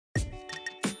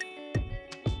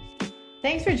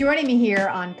Thanks for joining me here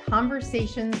on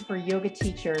Conversations for Yoga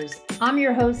Teachers. I'm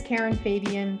your host, Karen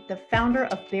Fabian, the founder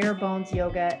of Bare Bones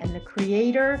Yoga and the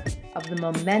creator of the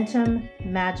Momentum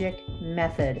Magic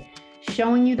Method,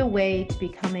 showing you the way to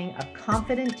becoming a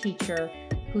confident teacher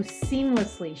who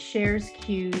seamlessly shares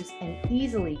cues and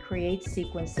easily creates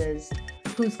sequences,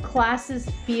 whose classes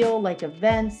feel like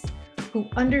events, who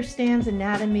understands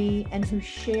anatomy, and who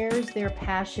shares their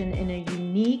passion in a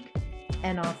unique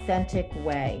and authentic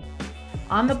way.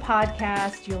 On the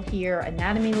podcast, you'll hear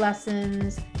anatomy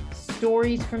lessons,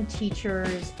 stories from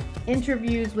teachers,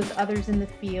 interviews with others in the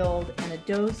field, and a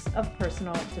dose of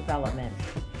personal development.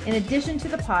 In addition to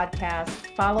the podcast,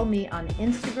 follow me on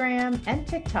Instagram and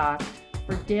TikTok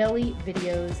for daily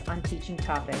videos on teaching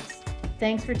topics.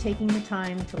 Thanks for taking the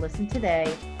time to listen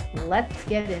today. Let's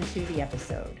get into the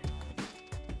episode.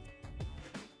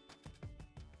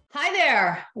 Hi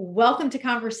there. Welcome to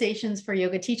Conversations for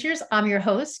Yoga Teachers. I'm your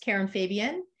host, Karen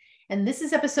Fabian, and this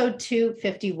is episode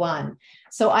 251.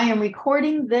 So I am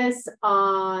recording this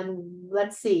on,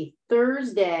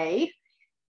 Thursday,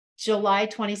 July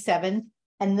 27th,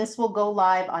 and this will go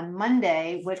live on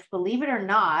Monday, which, believe it or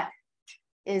not,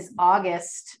 is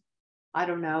July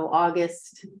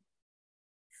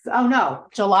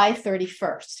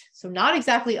 31st. So not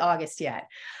exactly August yet.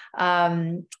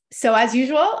 So as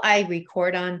usual, I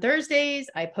record on Thursdays,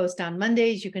 I post on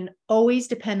Mondays. You can always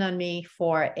depend on me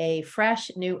for a fresh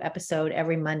new episode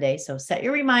every Monday. So set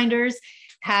your reminders,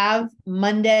 have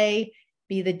Monday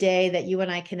be the day that you and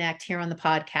I connect here on the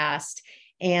podcast.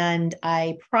 And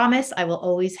I promise I will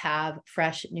always have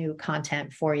fresh new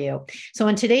content for you. So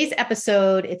in today's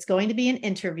episode, it's going to be an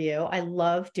interview. I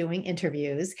love doing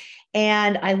interviews.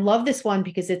 And I love this one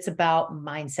because it's about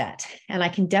mindset. And I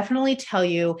can definitely tell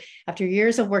you, after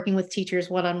years of working with teachers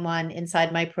one-on-one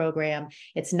inside my program,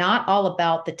 it's not all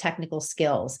about the technical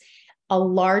skills. A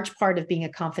large part of being a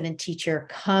confident teacher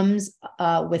comes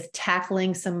with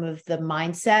tackling some of the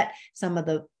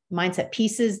mindset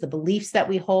pieces, the beliefs that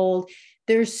we hold.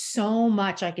 There's so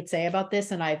much I could say about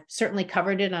this, and I've certainly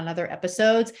covered it on other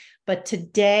episodes. But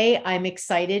today I'm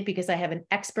excited because I have an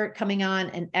expert coming on,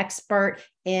 an expert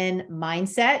in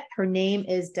mindset. Her name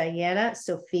is Diana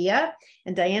Sofia,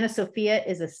 and Diana Sofia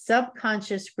is a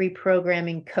subconscious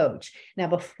reprogramming coach. Now,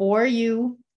 before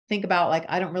you think about,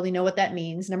 I don't really know what that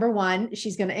means. Number one,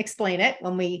 she's going to explain it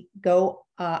when we go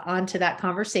on to that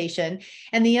conversation.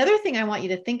 And the other thing I want you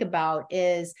to think about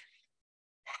is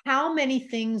how many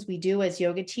things we do as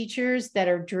yoga teachers that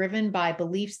are driven by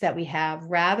beliefs that we have,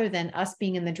 rather than us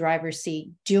being in the driver's seat,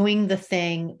 doing the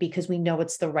thing because we know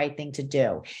it's the right thing to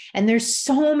do. And there's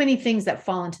so many things that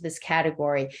fall into this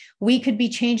category. We could be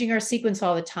changing our sequence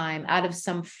all the time out of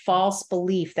some false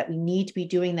belief that we need to be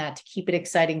doing that to keep it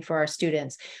exciting for our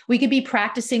students. We could be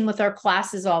practicing with our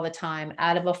classes all the time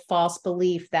out of a false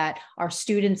belief that our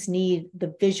students need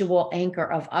the visual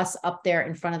anchor of us up there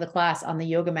in front of the class on the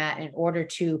yoga mat in order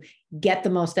to get the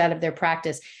most out of their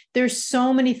practice. There's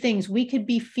so many things. We could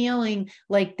be feeling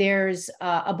like there's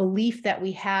a belief that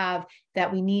we have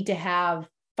that we need to have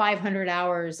 500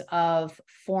 hours of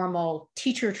formal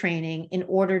teacher training in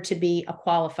order to be a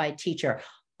qualified teacher.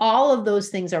 All of those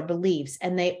things are beliefs,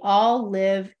 and they all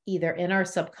live either in our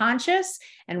subconscious,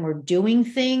 and we're doing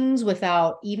things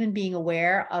without even being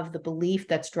aware of the belief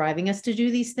that's driving us to do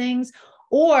these things,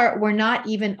 or we're not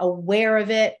even aware of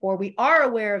it, or we are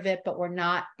aware of it, but we're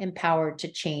not empowered to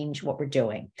change what we're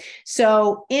doing.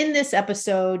 So in this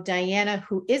episode, Diana,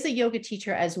 who is a yoga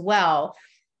teacher as well,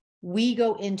 we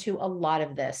go into a lot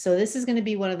of this. So this is going to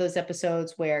be one of those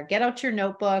episodes where get out your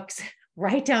notebooks,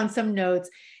 write down some notes.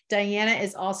 Diana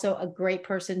is also a great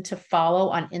person to follow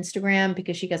on Instagram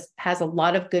because she has a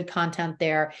lot of good content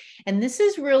there. And this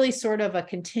is really sort of a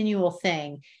continual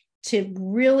thing to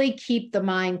really keep the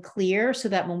mind clear so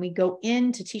that when we go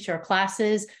in to teach our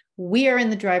classes, we are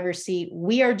in the driver's seat.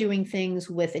 We are doing things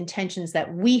with intentions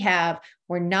that we have.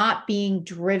 We're not being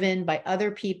driven by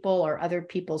other people or other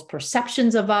people's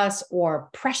perceptions of us or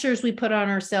pressures we put on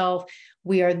ourselves.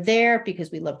 We are there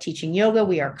because we love teaching yoga.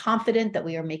 We are confident that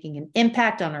we are making an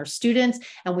impact on our students,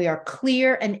 and we are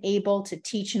clear and able to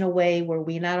teach in a way where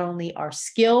we not only are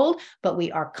skilled, but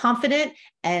we are confident.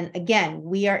 And again,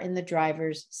 we are in the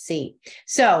driver's seat.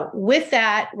 So with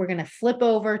that, we're going to flip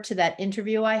over to that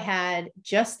interview I had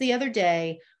just the other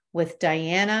day with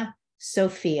Diana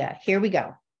Sofia. Here we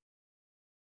go.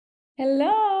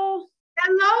 Hello.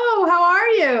 Hello. How are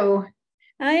you?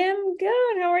 I am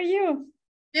good. How are you?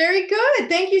 Very good.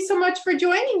 Thank you so much for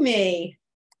joining me.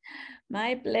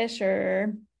 My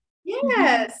pleasure.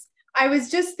 Yes. I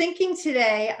was just thinking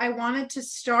today, I wanted to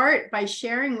start by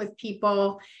sharing with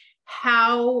people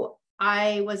how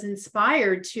I was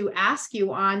inspired to ask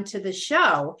you on to the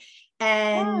show.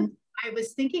 And I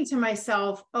was thinking to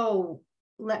myself, oh,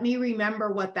 let me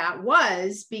remember what that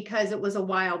was, because it was a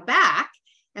while back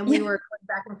and we were going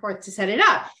back and forth to set it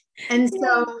up. And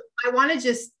so I want to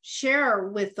just share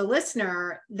with the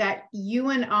listener that you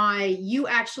and you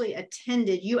actually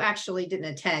didn't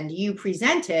attend, you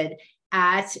presented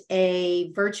at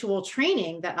a virtual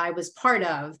training that I was part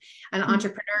of, an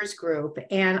entrepreneurs group.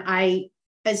 And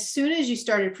as soon as you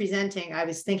started presenting, I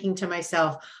was thinking to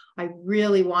myself, I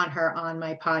really want her on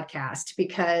my podcast,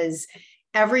 because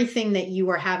everything that you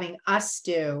were having us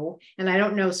do, and I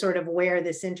don't know sort of where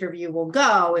this interview will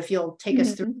go, if you'll take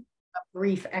us through a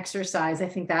brief exercise, I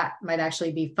think that might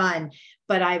actually be fun.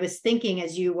 But I was thinking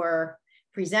as you were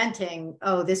presenting,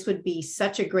 oh, this would be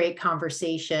such a great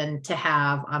conversation to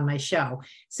have on my show.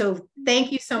 So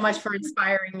thank you so much for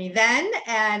inspiring me then.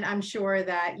 And I'm sure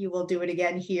that you will do it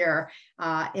again here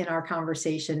in our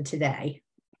conversation today.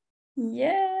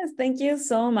 Yes, thank you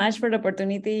so much for the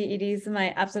opportunity. It is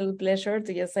my absolute pleasure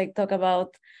to just like talk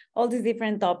about all these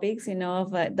different topics,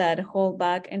 that hold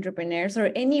back entrepreneurs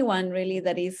or anyone really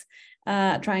that is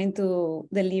trying to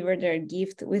deliver their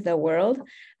gift with the world.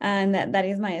 And that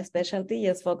is my specialty,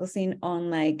 just focusing on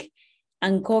like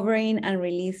uncovering and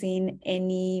releasing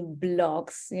any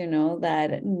blocks,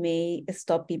 that may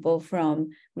stop people from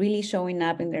really showing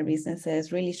up in their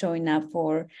businesses, really showing up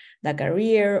for the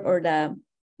career or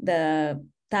the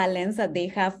talents that they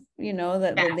have,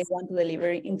 that they want to deliver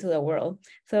into the world.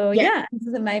 So this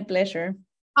is my pleasure.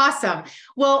 Awesome.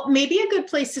 Well, maybe a good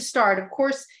place to start, of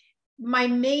course, my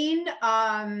main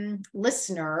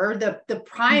listener, the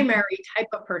primary type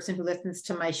of person who listens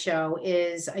to my show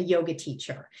is a yoga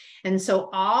teacher. And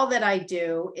so all that I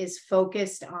do is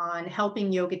focused on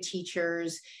helping yoga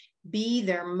teachers be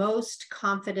their most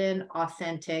confident,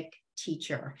 authentic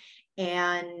teacher.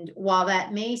 And while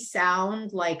that may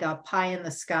sound like a pie in the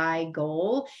sky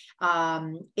goal,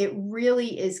 it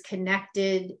really is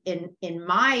connected in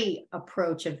my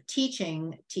approach of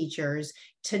teaching teachers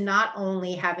to not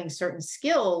only having certain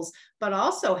skills, but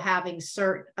also having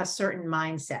a certain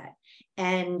mindset.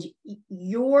 And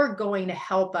you're going to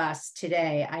help us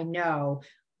today, I know,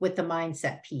 with the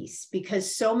mindset piece,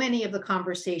 because so many of the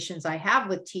conversations I have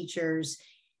with teachers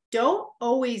don't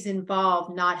always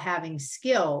involve not having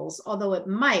skills, although it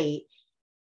might,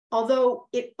 although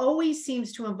it always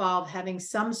seems to involve having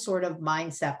some sort of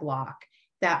mindset block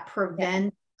that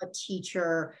prevents a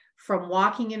teacher from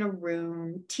walking in a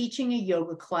room, teaching a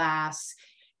yoga class,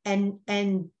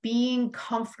 and being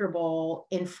comfortable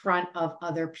in front of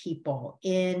other people,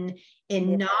 in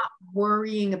not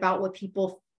worrying about what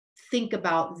people think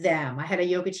about them. I had a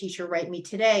yoga teacher write me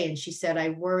today, and she said, I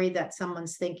worry that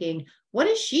someone's thinking, what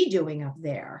is she doing up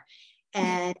there?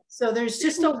 And so there's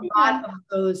just a lot of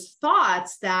those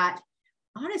thoughts that,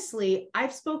 honestly,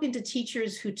 I've spoken to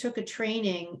teachers who took a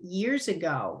training years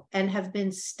ago and have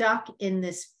been stuck in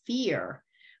this fear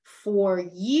for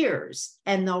years.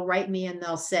 And they'll write me and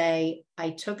they'll say, I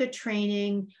took a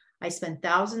training, I spent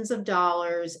thousands of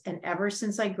dollars, and ever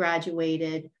since I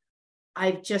graduated,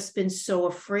 I've just been so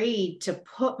afraid to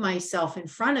put myself in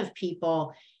front of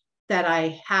people that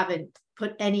I haven't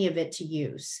put any of it to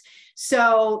use.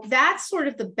 So that's sort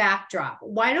of the backdrop.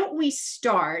 Why don't we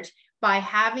start by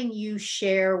having you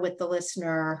share with the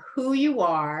listener who you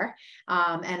are,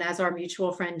 and as our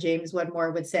mutual friend James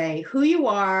Wedmore would say, who you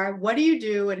are, what do you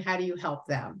do, and how do you help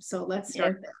them? So let's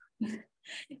start there.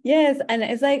 Yes, and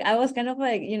it's like I was kind of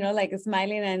like, like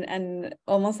smiling and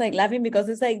almost like laughing, because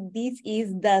it's like this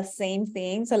is the same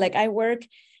thing. So like I work,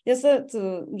 just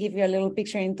to give you a little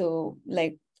picture into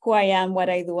like who I am, what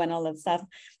I do, and all that stuff.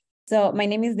 So my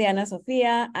name is Diana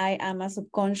Sofia. I am a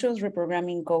subconscious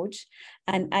reprogramming coach,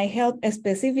 and I help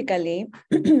specifically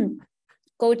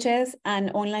coaches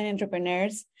and online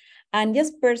entrepreneurs and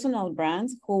just personal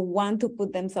brands who want to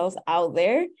put themselves out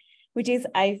there, which is,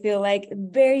 I feel like,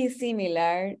 very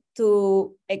similar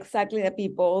to exactly the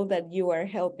people that you are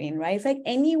helping, right? It's like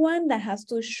anyone that has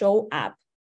to show up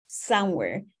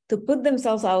somewhere to put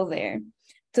themselves out there,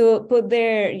 to put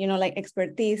their, like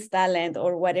expertise, talent,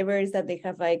 or whatever it is that they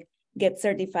have like get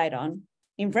certified on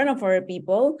in front of other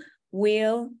people,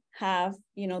 will have,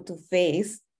 to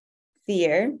face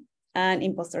fear and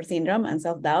imposter syndrome and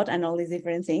self-doubt and all these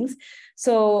different things.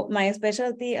 So my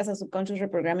specialty as a subconscious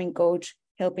reprogramming coach,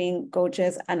 helping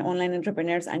coaches and online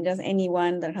entrepreneurs and just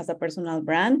anyone that has a personal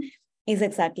brand, is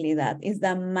exactly that. It's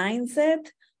the mindset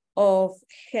of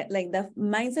like the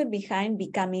mindset behind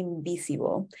becoming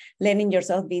visible, letting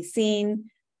yourself be seen,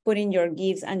 putting your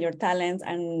gifts and your talents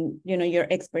and your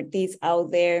expertise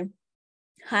out there,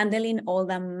 handling all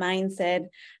the mindset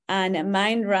and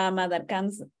mind drama that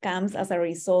comes as a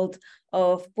result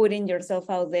of putting yourself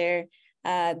out there,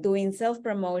 doing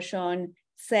self-promotion,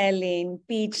 selling,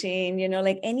 pitching, you know,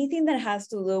 like anything that has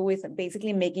to do with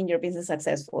basically making your business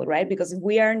successful, right? Because if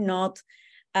we are not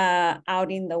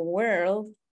out in the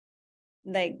world,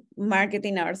 like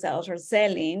marketing ourselves or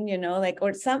selling, you know, like,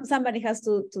 or somebody has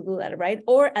to do that, right?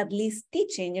 Or at least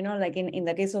teaching, you know, like in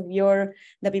the case of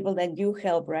the people that you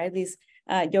help, right? These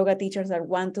yoga teachers that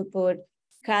want to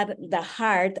had the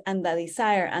heart and the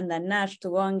desire and the nudge to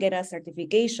go and get a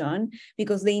certification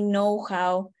because they know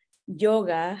how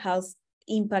yoga has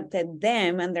impacted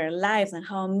them and their lives and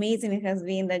how amazing it has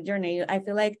been, that journey. I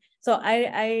feel like, so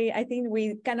I think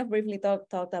we kind of briefly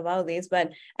talked about this,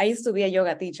 but I used to be a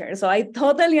yoga teacher. So I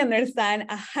totally understand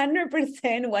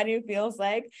 100% what it feels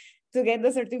like to get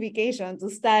the certification, to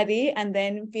study, and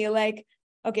then feel like,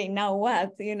 okay, now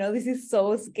what? You know, this is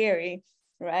so scary,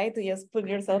 right? To just put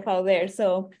yourself out there.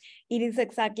 So it is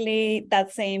exactly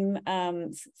that same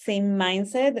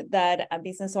mindset that a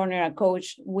business owner, a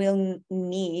coach will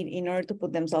need in order to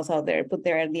put themselves out there, put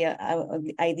their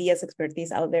ideas,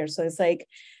 expertise out there. So it's like,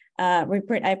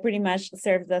 I pretty much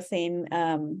serve the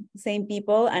same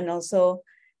people, and also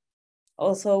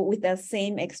with the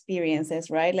same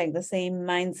experiences, right? Like the same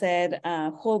mindset,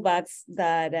 holdbacks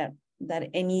that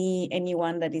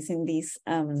anyone that is in this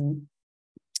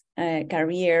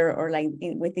career or like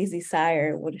with this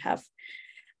desire would have.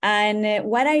 And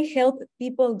what I help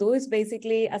people do is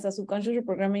basically, as a subconscious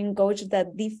reprogramming coach,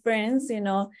 the difference, you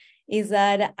know, is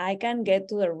that I can get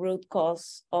to the root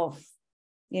cause of,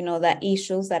 you know, the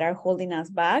issues that are holding us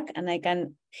back, and I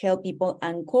can help people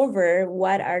uncover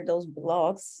what are those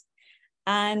blocks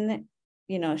and,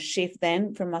 you know, shift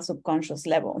them from a subconscious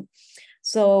level.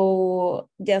 So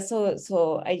just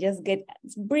so I just get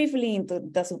briefly into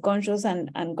the subconscious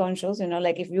and unconscious, you know,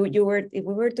 like if we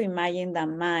were to imagine the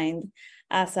mind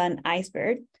as an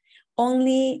iceberg,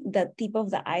 only the tip of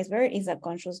the iceberg is a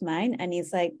conscious mind, and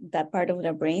it's like that part of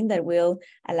the brain that will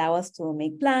allow us to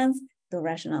make plans, do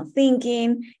rational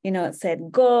thinking, you know,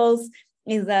 set goals.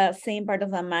 Is the same part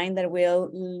of the mind that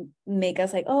will make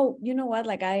us like, oh, you know what,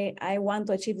 like I want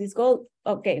to achieve this goal.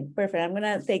 Okay, perfect. I'm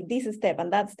gonna take this step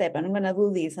and that step, and I'm gonna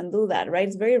do this and do that, right?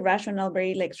 It's very rational,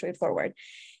 very like straightforward.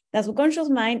 The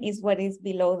subconscious mind is what is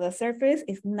below the surface.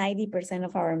 It's 90%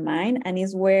 of our mind, and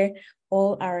is where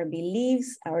all our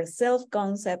beliefs, our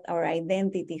self-concept, our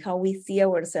identity, how we see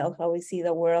ourselves, how we see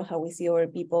the world, how we see our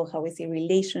people, how we see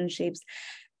relationships,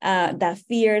 the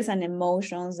fears and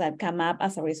emotions that come up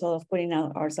as a result of putting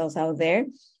ourselves out there.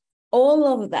 All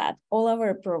of that, all of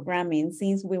our programming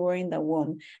since we were in the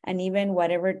womb, and even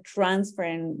whatever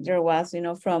transfer there was, you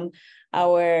know, from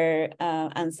our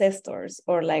ancestors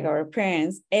or like our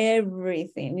parents,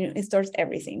 everything, you know, it stores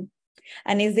everything.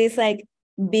 And it's this like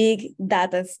big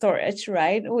data storage,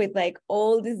 right? With like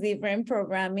all this different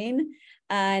programming.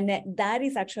 And that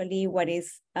is actually what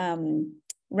is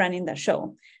running the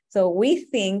show. So we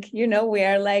think, you know, we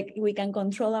are like, we can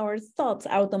control our thoughts,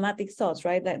 automatic thoughts,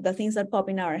 right? The things that pop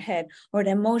in our head, or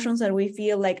the emotions that we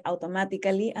feel like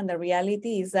automatically. And the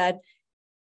reality is that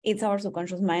it's our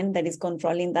subconscious mind that is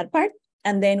controlling that part.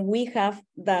 And then we have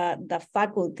the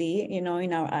faculty, you know,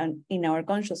 in our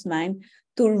conscious mind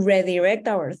to redirect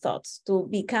our thoughts, to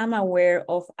become aware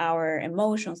of our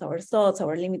emotions, our thoughts,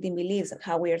 our limiting beliefs,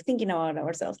 how we are thinking about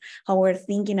ourselves, how we're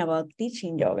thinking about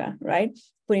teaching yoga, right?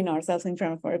 Putting ourselves in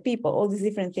front of other people, all these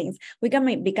different things. We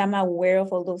can become aware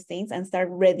of all those things and start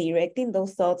redirecting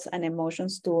those thoughts and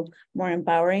emotions to more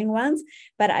empowering ones.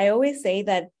 But I always say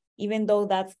that even though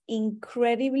that's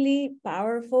incredibly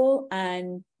powerful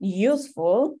and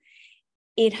useful,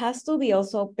 it has to be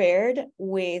also paired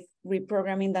with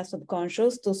reprogramming the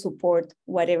subconscious to support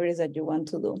whatever it is that you want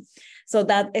to do. So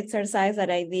that exercise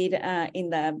that I did in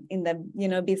the you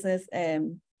know business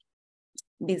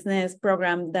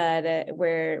program that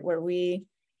where we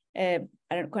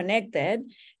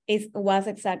connected, was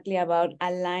exactly about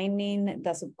aligning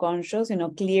the subconscious, you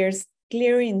know,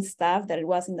 clearing stuff that it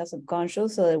was in the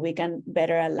subconscious, so that we can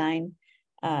better align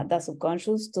the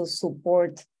subconscious to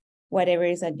support whatever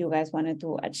it is that you guys wanted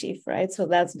to achieve, right? So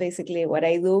that's basically what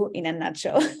I do in a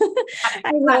nutshell.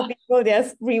 I help people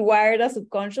just rewire the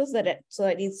subconscious so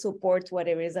that it supports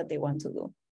whatever it is that they want to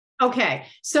do. Okay.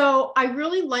 So I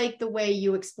really like the way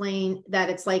you explain that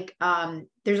it's like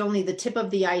there's only the tip of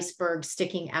the iceberg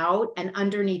sticking out, and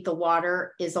underneath the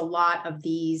water is a lot of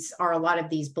these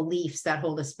beliefs that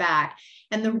hold us back.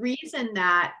 And the reason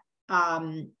that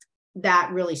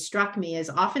that really struck me is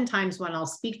oftentimes when I'll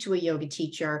speak to a yoga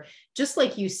teacher, just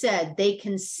like you said, they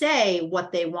can say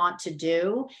what they want to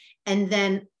do, and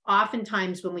then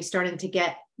oftentimes when we start to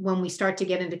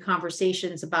get into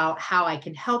conversations about how I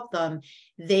can help them,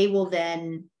 they will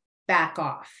then back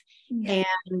off. And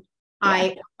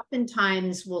I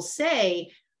oftentimes will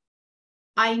say,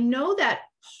 I know that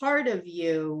part of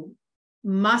you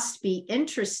must be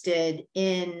interested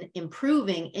in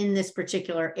improving in this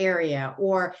particular area,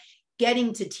 or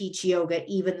getting to teach yoga,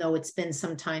 even though it's been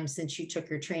some time since you took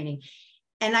your training.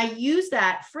 And I use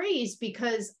that phrase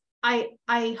because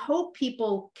I hope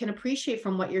people can appreciate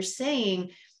from what you're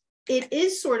saying. It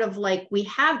is sort of like we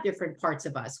have different parts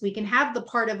of us. We can have the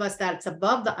part of us that's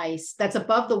above the ice, that's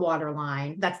above the water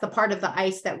line. That's the part of the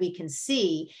ice that we can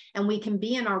see. And we can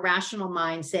be in our rational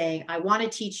mind saying, I want to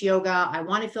teach yoga. I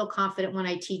want to feel confident when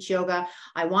I teach yoga.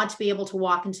 I want to be able to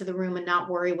walk into the room and not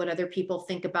worry what other people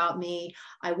think about me.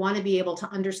 I want to be able to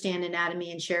understand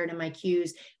anatomy and share it in my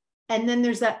cues. And then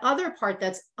there's that other part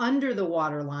that's under the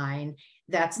water line.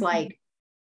 That's like,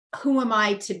 who am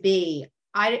I to be?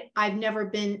 I've never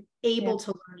been able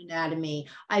to learn anatomy.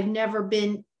 I've never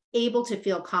been able to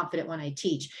feel confident when I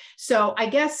teach. So I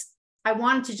guess I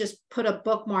wanted to just put a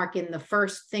bookmark in the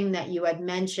first thing that you had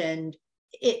mentioned,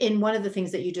 in one of the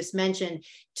things that you just mentioned,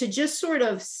 to just sort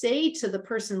of say to the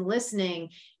person listening,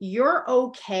 you're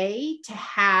okay to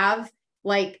have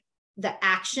like the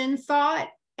action thought,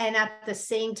 and at the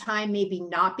same time, maybe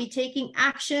not be taking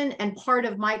action. And part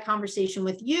of my conversation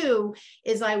with you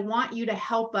is I want you to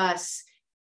help us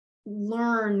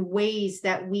learn ways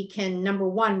that we can, number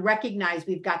one, recognize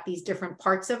we've got these different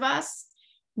parts of us,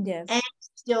 and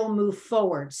still move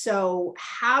forward. So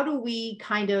how do we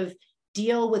kind of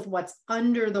deal with what's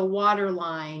under the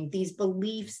waterline, these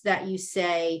beliefs that you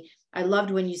say? I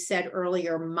loved when you said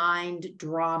earlier, mind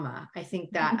drama. I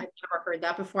think that I've never heard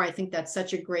that before. I think that's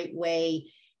such a great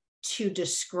way to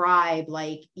describe,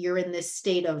 like, you're in this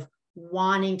state of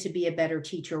wanting to be a better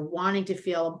teacher, wanting to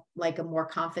feel like a more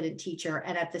confident teacher.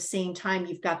 And at the same time,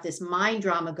 you've got this mind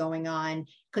drama going on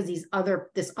because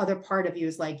this other part of you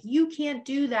is like, you can't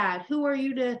do that. Who are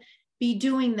you to be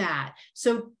doing that?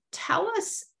 So tell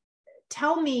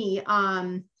me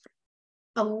a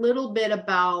little bit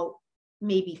about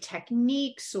maybe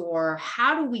techniques, or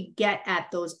how do we get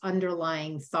at those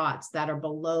underlying thoughts that are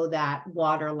below that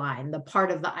waterline, the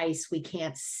part of the ice we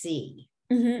can't see.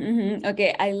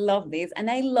 Okay, I love this.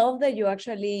 And I love that you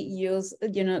actually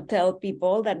tell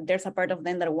people that there's a part of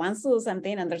them that wants to do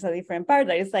something, and there's a different part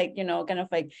that is like, kind of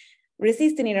like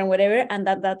resisting it and whatever, and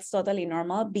that's totally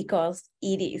normal, because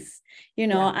it is,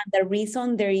 and the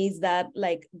reason there is that,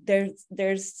 like,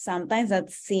 there's sometimes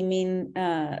that seeming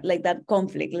like that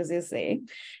conflict, let's just say,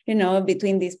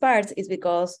 between these parts, is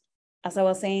because, as I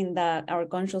was saying, that our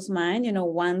conscious mind,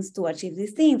 wants to achieve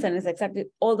these things, and it's exactly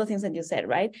all the things that you said,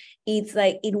 right? It's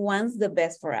like it wants the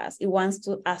best for us. It wants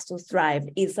us to thrive.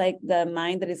 It's like the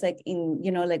mind that is like in,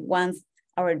 like wants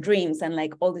our dreams and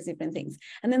like all these different things.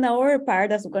 And then the other part,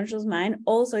 the subconscious mind,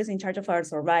 also is in charge of our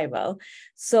survival.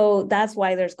 So that's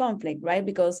why there's conflict, right?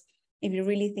 Because if you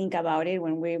really think about it,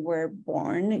 when we were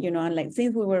born, and like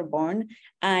since we were born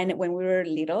and when we were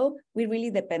little, we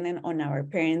really depended on our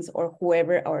parents or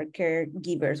whoever our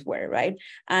caregivers were, right?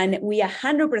 And we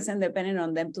 100% depended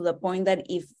on them, to the point that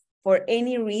if for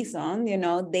any reason,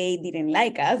 they didn't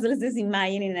like us, let's just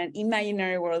imagine in an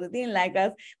imaginary world, they didn't like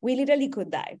us, we literally could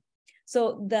die.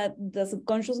 So that the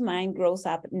subconscious mind grows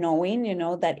up knowing,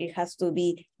 that it has to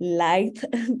be light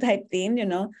type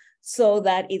thing, so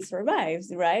that it survives,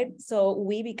 right? So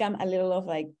we become a little of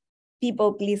like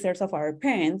people pleasers of our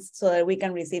parents, so that we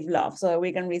can receive love, so that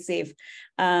we can receive,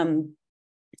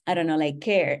 like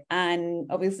care, and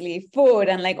obviously food,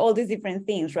 and like all these different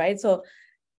things, right? So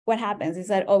what happens is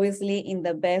that obviously in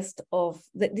the best of,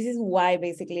 this is why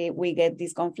basically we get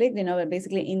this conflict, but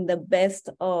basically in the best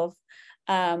of,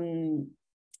 wanting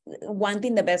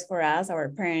the best for us, our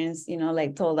parents,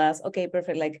 like told us, okay,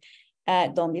 perfect, like,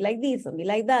 don't be like this, don't be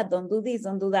like that, don't do this,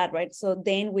 don't do that, right? So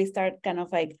then we start kind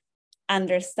of like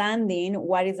understanding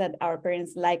what is that our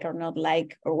parents like or not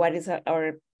like, or what is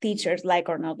our teachers like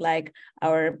or not like,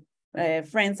 our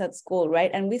friends at school,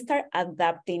 right? And we start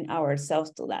adapting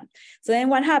ourselves to that. So then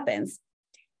what happens?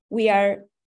 We are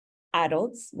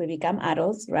adults, we become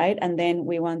adults, right? And then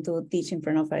we want to teach in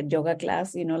front of a yoga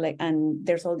class, and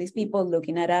there's all these people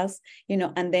looking at us,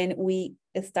 and then we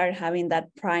start having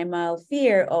that primal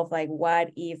fear of like,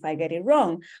 what if I get it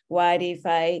wrong? What if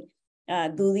I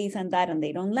do this and that and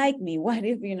they don't like me? What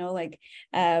if,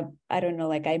 I don't know,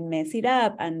 like I mess it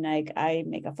up and like I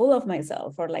make a fool of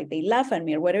myself, or like they laugh at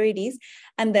me, or whatever it is.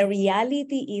 And the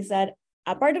reality is that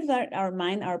a part of our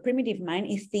mind, our primitive mind,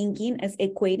 is thinking, is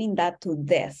equating that to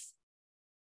death.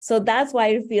 So that's why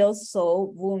it feels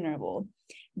so vulnerable.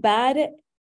 But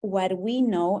what we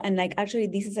know, and like actually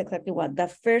this is exactly what the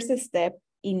first step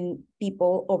in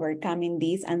people overcoming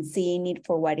this and seeing it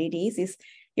for what it is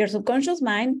your subconscious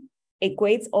mind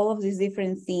equates all of these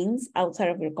different things outside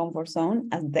of your comfort zone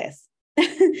as death.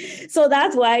 So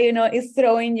that's why, you know, it's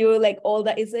throwing you like all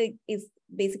that, it's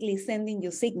basically sending you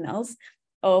signals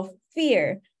of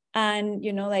fear and,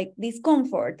 you know, like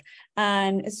discomfort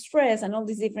and stress and all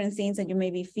these different things that you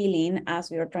may be feeling as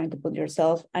you're trying to put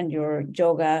yourself and your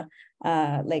yoga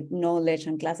like knowledge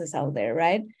and classes out there,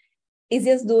 right? It's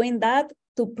just doing that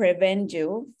to prevent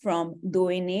you from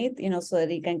doing it, you know, so that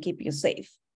it can keep you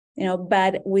safe, you know.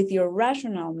 But with your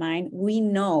rational mind, we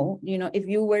know, you know, if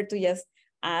you were to just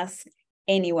ask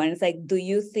anyone, it's like, do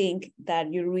you think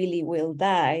that you really will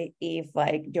die if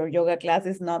like your yoga class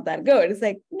is not that good? It's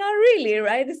like, not really,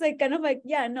 right? It's like kind of like,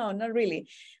 yeah, no, not really.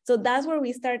 So that's where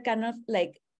we start kind of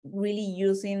like really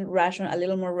using a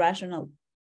little more rational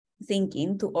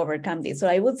thinking to overcome this. So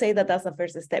I would say that that's the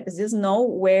first step, is just know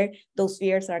where those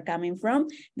fears are coming from.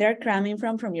 They're coming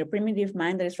from your primitive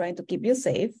mind that is trying to keep you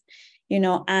safe, you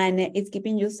know, and it's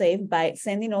keeping you safe by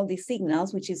sending all these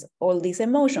signals, which is all these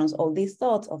emotions, all these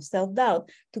thoughts of self-doubt,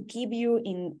 to keep you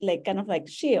in like kind of like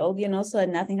shield, you know, so that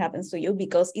nothing happens to you,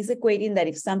 because it's equating that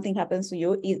if something happens to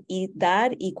you,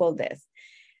 that equal death.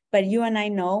 But you and I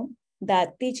know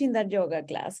that teaching that yoga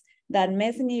class, that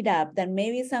messing it up, that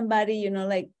maybe somebody, you know,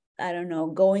 like, I don't know,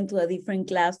 going to a different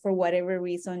class for whatever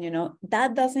reason, you know,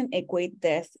 that doesn't equate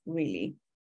death really.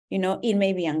 You know, it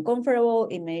may be uncomfortable.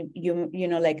 It may, you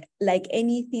know, like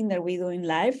anything that we do in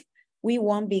life, we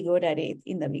won't be good at it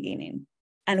in the beginning.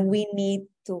 And we need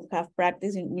to have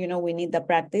practice, you know, we need the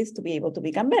practice to be able to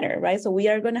become better, right? So we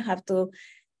are going to have to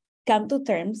come to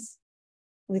terms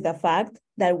with the fact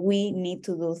that we need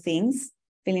to do things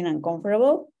feeling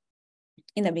uncomfortable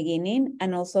in the beginning,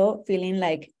 and also feeling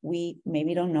like we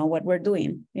maybe don't know what we're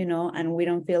doing, you know, and we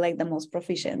don't feel like the most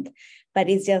proficient, but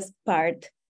it's just part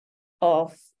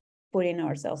of putting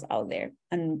ourselves out there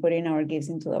and putting our gifts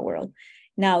into the world.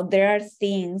 Now, there are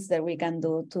things that we can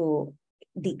do to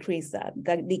decrease that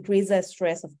decrease the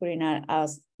stress of putting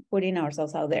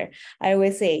ourselves out there. I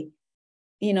always say,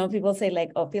 you know, people say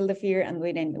like, oh, feel the fear and do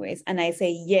it anyways. And I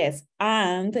say, yes,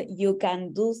 and you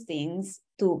can do things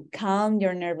to calm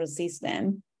your nervous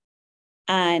system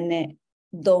and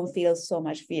don't feel so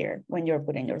much fear when you're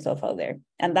putting yourself out there.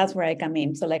 And that's where I come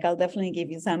in. So like, I'll definitely give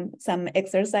you some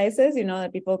exercises, you know,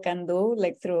 that people can do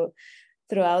like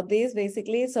throughout this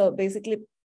basically. So basically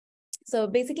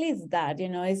it's that, you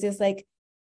know, it's just like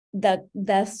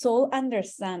the sole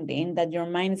understanding that your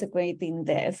mind is equating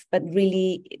death, but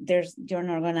really you're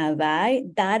not gonna die.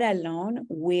 That alone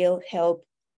will help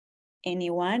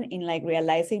anyone in like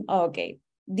realizing, oh, okay,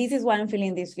 this is why I'm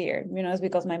feeling this fear, you know, it's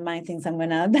because my mind thinks I'm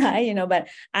gonna die, you know, but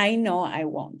I know I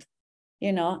won't,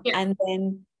 you know. Yeah. And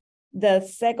then the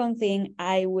second thing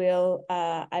I would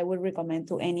recommend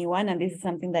to anyone, and this is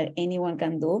something that anyone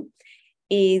can do,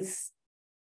 is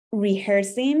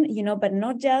rehearsing, you know, but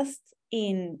not just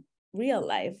in real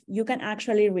life. You can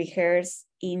actually rehearse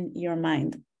in your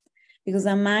mind, because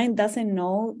the mind doesn't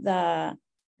know the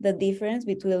difference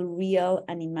between real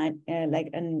and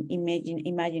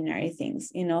imaginary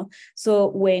things, you know. So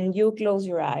when you close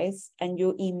your eyes and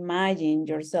you imagine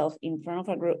yourself in front of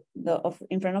a group,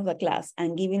 in front of the class,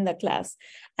 and giving the class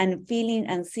and feeling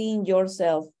and seeing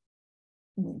yourself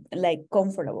like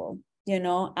comfortable, you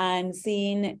know, and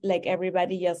seeing like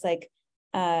everybody just like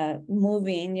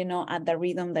moving, you know, at the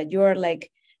rhythm that you're like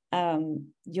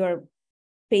you're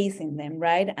pacing them,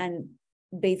 right? And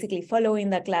basically following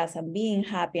the class and being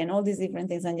happy and all these different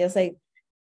things, and just like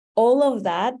all of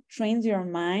that trains your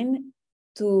mind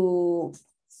to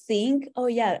think, oh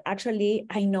yeah, actually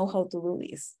I know how to do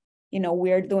this, you know,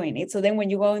 we're doing it. So then when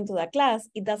you go into the class,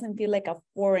 it doesn't feel like a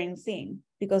foreign thing,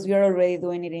 because you're already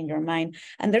doing it in your mind.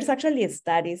 And there's actually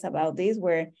studies about this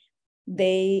where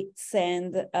they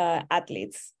send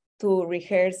athletes to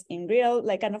rehearse in real,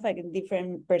 like kind of like in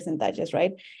different percentages,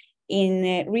 right?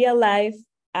 In real life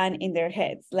and in their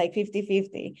heads, like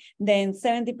 50-50. Then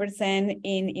 70%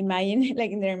 in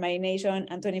their imagination,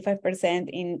 and 25%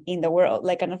 in the world,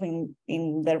 like kind of in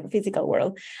the physical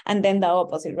world. And then the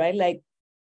opposite, right? Like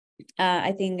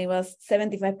I think it was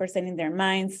 75% in their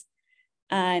minds,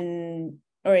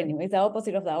 or anyways, the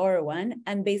opposite of the other one.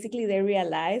 And basically they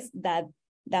realized that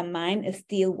the mind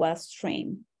still was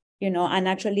trained, you know, and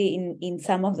actually in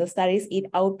some of the studies, it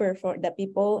outperformed the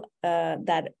people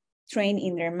that train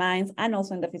in their minds and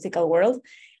also in the physical world,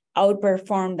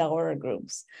 outperform the other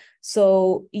groups.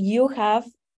 So you have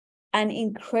an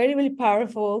incredibly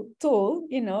powerful tool,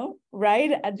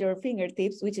 right at your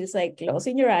fingertips, which is like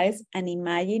closing your eyes and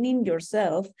imagining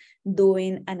yourself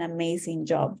doing an amazing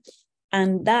job.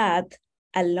 And that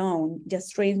alone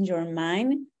just trains your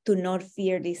mind to not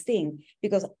fear this thing,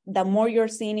 because the more you're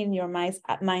seeing in your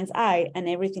mind's eye and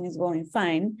everything is going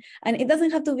fine, and it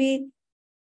doesn't have to be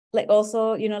like,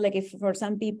 also, like if for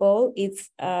some people it's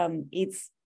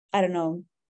I don't know,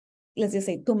 let's just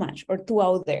say too much or too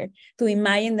out there to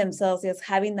imagine themselves just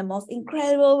having the most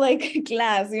incredible like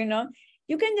class, you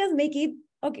can just make it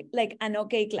okay, like an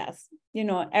okay class,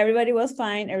 everybody was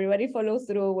fine, everybody followed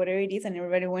through whatever it is, and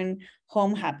everybody went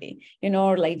home happy,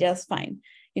 or like just fine,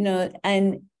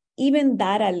 and even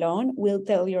that alone will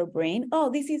tell your brain, oh,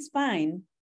 this is fine,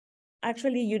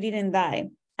 actually you didn't die.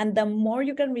 And the more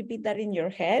you can repeat that in your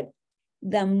head,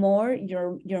 the more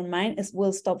your mind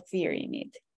will stop fearing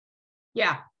it.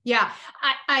 Yeah. Yeah.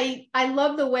 I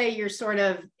love the way you're sort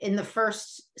of, in the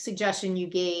first suggestion you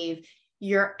gave,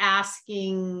 you're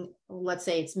asking, let's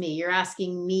say it's me, you're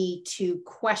asking me to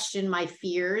question my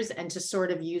fears and to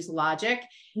sort of use logic.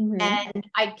 Mm-hmm. And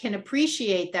I can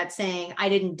appreciate that saying I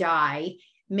didn't die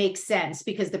makes sense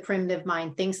because the primitive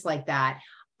mind thinks like that.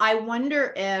 I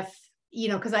wonder if,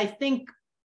 because I think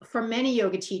for many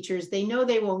yoga teachers, they know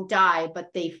they won't die, but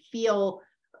they feel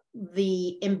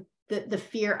the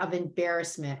fear of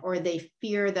embarrassment, or they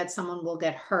fear that someone will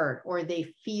get hurt, or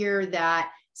they fear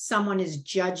that someone is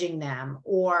judging them,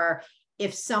 or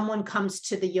if someone comes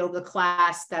to the yoga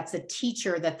class that's a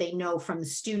teacher that they know from the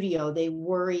studio, they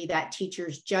worry that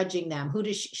teacher's judging them.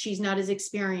 She's not as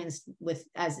experienced with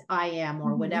as I am,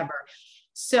 or whatever.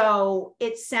 So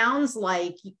it sounds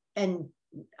like, and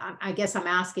I guess I'm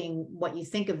asking what you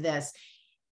think of this,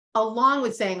 along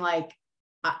with saying like,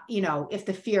 if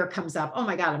the fear comes up, oh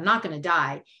my God, I'm not going to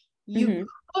die. You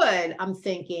could, I'm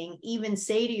thinking, even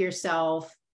say to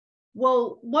yourself,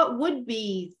 well, what would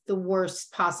be the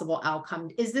worst possible outcome?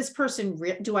 Is this person,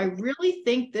 do I really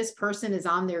think this person is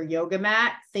on their yoga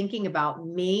mat thinking about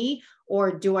me?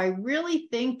 Or do I really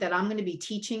think that I'm going to be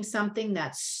teaching something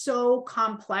that's so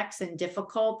complex and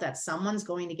difficult that someone's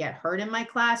going to get hurt in my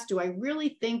class? Do I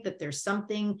really think that there's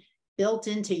something built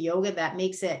into yoga that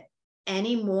makes it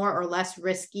any more or less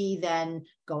risky than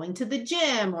going to the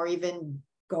gym or even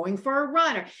going for a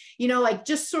run? Or, like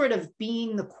just sort of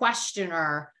being the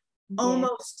questioner,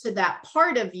 almost to that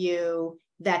part of you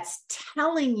that's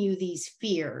telling you these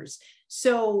fears.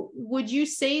 So would you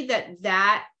say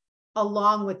that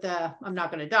along with the, I'm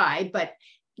not going to die, but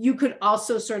you could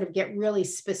also sort of get really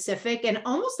specific and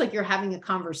almost like you're having a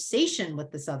conversation with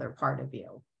this other part of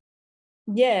you?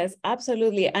 Yes,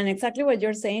 absolutely. And exactly what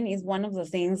you're saying is one of the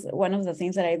things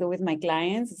that I do with my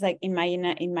clients. It's like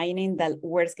imagining the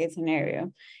worst case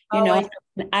scenario,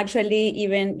 actually,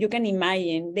 even they can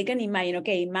imagine,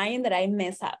 okay, imagine that I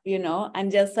mess up,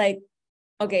 and just like,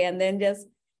 okay. And then just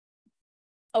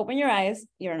open your eyes.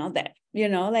 You're not there,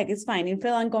 like it's fine. You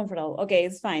feel uncomfortable. Okay,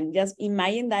 it's fine. Just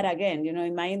imagine that again,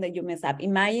 imagine that you mess up.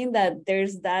 Imagine that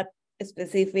there's that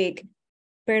specific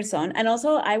person. And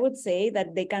also I would say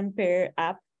that they can pair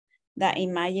up the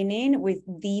imagining with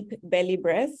deep belly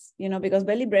breaths, because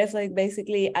belly breaths like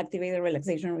basically activate the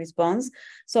relaxation response.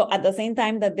 So at the same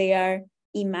time that they are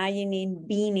imagining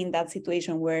being in that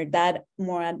situation where that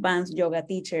more advanced yoga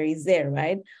teacher is there,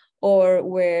 right? Or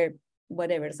where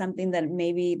whatever, something that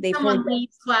maybe someone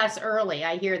leaves class early.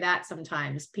 I hear that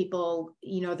sometimes people,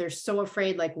 they're so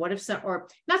afraid, like what if or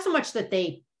not so much that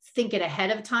they think it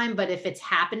ahead of time, but if it's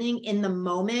happening in the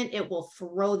moment, it will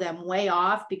throw them way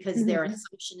off because their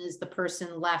assumption is the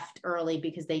person left early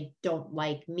because they don't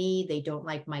like me, they don't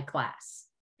like my class.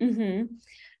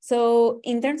 So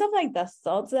in terms of like the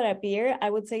thoughts that appear, I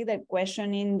would say that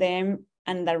questioning them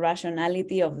and the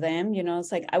rationality of them,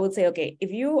 it's like, I would say, okay,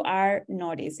 if you are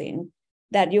noticing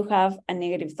that you have a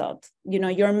negative thought,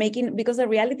 you're making, because the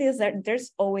reality is that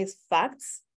there's always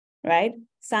facts, right?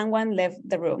 Someone left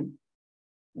the room.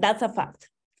 That's a fact.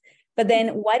 But then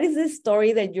what is the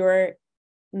story that you're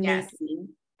making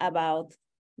about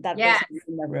that person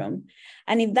in the room?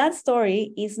 And if that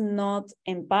story is not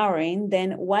empowering,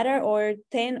 then what are our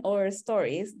 10 other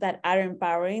stories that are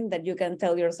empowering that you can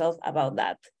tell yourself about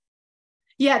that?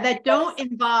 Yeah, that don't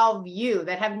involve you,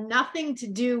 that have nothing to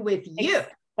do with you.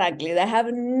 Exactly, that have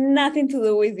nothing to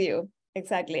do with you.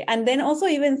 Exactly. And then also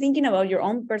even thinking about your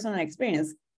own personal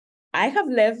experience. I have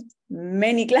left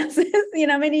many classes,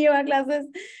 many yoga classes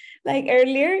like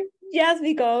earlier, just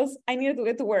because I needed to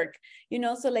get to work,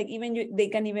 so like even they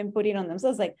can even put it on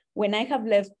themselves. Like when I have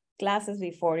left classes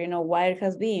before, why it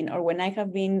has been, or when I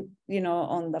have been,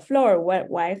 on the floor,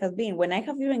 why it has been, when I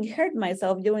have even hurt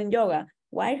myself doing yoga,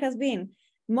 why it has been.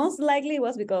 Most likely it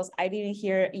was because I didn't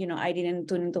hear, I didn't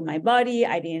tune into my body,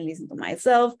 I didn't listen to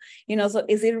myself, so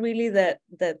is it really the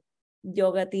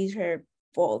yoga teacher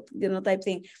fault, type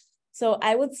thing? So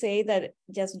I would say that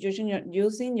just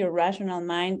using your rational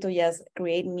mind to just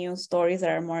create new stories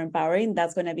that are more empowering,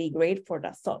 that's going to be great for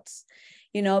the thoughts,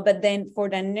 but then for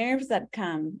the nerves that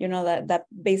come, that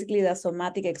basically the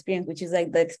somatic experience, which is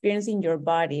like the experience in your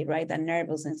body, right? The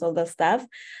nervousness, all the stuff.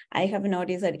 I have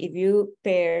noticed that if you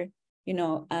pair,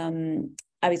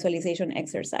 a visualization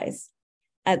exercise,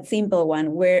 a simple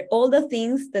one where all the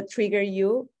things that trigger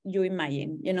you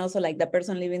imagine, so like the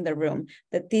person leaving the room,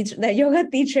 the yoga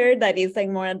teacher that is like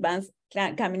more advanced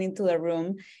coming into the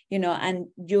room, and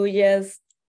you just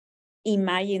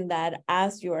imagine that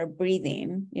as you are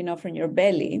breathing, from your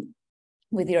belly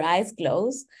with your eyes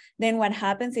closed, then what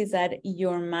happens is that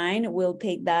your mind will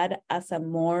take that as a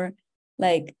more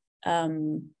like,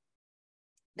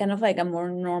 kind of like a more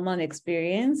normal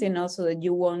experience, so that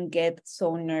you won't get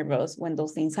so nervous when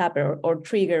those things happen or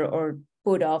trigger or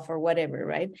put off or whatever,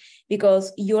 right?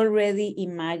 Because you already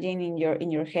imagine in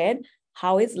your head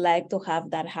how it's like to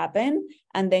have that happen,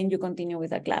 and then you continue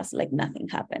with a class like nothing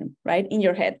happened, right? In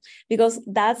your head, because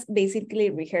that's basically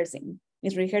rehearsing.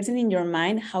 It's rehearsing in your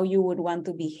mind how you would want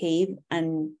to behave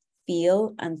and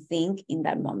feel and think in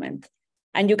that moment.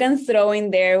 And you can throw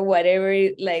in there whatever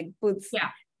like puts,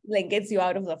 like gets you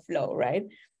out of the flow, right?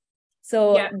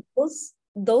 So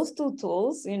those two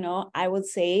tools, I would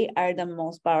say are the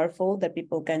most powerful that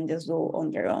people can just do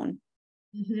on their own.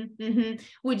 Mm-hmm, mm-hmm.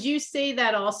 Would you say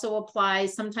that also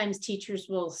applies? Sometimes teachers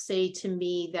will say to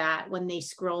me that when they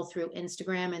scroll through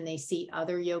Instagram and they see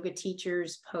other yoga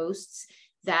teachers' posts,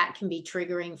 that can be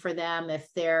triggering for them if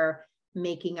they're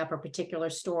making up a particular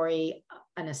story,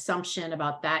 an assumption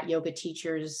about that yoga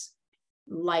teacher's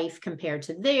life compared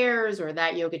to theirs, or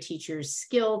that yoga teacher's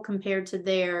skill compared to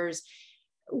theirs.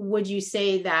 Would you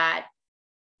say that,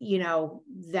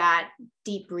 that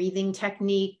deep breathing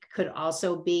technique could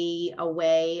also be a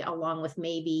way, along with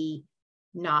maybe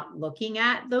not looking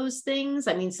at those things?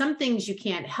 I mean, some things you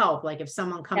can't help. Like if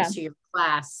someone comes to your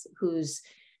class who's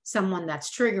someone that's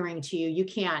triggering to you, you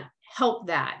can't help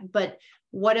that. But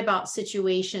what about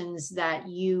situations that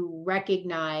you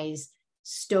recognize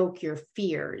stoke your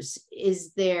fears?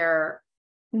 Is there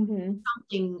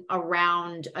something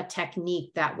around a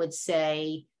technique that would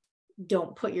say,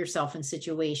 don't put yourself in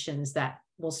situations that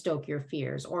will stoke your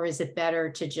fears? Or is it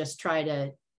better to just try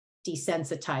to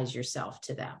desensitize yourself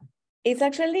to them? It's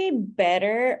actually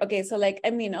better. Okay, so like,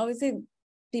 I mean, obviously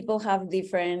people have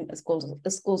different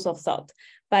schools of thought,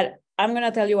 but I'm going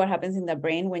to tell you what happens in the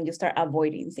brain when you start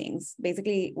avoiding things.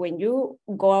 Basically, when you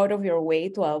go out of your way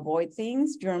to avoid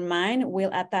things, your mind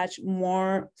will attach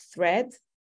more threat,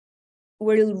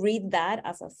 will read that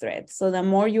as a threat. So the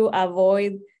more you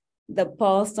avoid the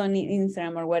post on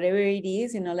Instagram or whatever it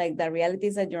is, like the reality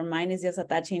is that your mind is just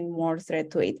attaching more threat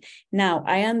to it. Now,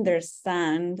 I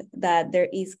understand that there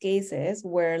is cases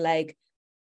where like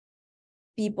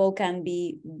people can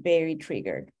be very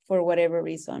triggered for whatever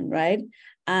reason, right?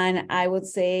 And I would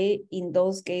say in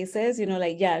those cases,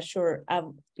 like, yeah, sure,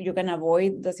 you can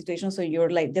avoid the situation. So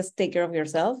you're like, just take care of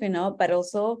yourself, but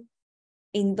also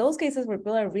in those cases where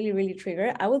people are really, really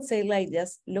triggered, I would say like,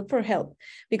 just look for help,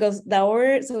 because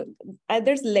there's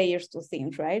layers to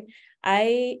things, right?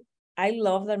 I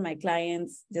love that my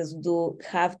clients just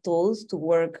have tools to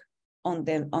work on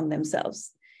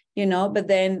themselves, but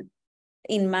then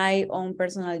in my own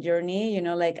personal journey,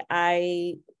 like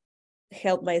I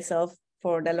helped myself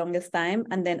for the longest time,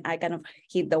 and then I kind of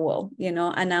hit the wall,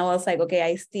 and I was like, okay,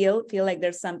 I still feel like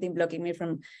there's something blocking me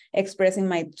from expressing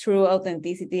my true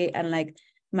authenticity and like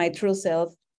my true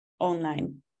self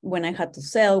online when I had to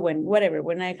sell,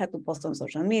 when I had to post on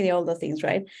social media, all the things,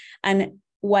 right? And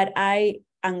what I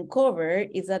uncovered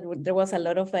is that there was a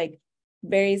lot of like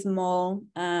very small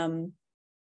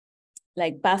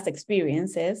like past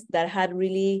experiences that had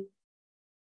really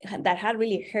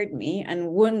hurt me and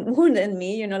wounded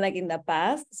me, like in the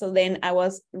past. So then I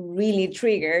was really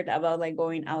triggered about like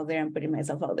going out there and putting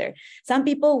myself out there. Some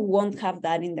people won't have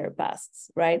that in their pasts,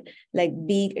 right? Like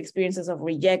big experiences of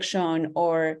rejection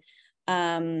or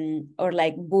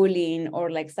like bullying or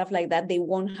like stuff like that. They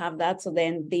won't have that. So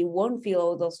then they won't feel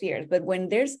all those fears. But when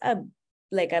there's a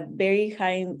very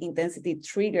high intensity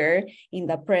trigger in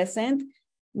the present,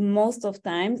 most of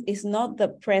times it's not the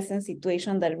present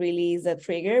situation that really is the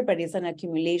trigger, but it's an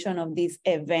accumulation of these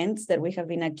events that we have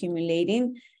been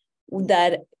accumulating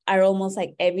that are almost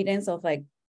like evidence of like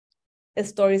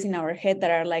stories in our head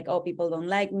that are like, oh, people don't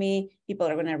like me, people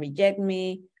are going to reject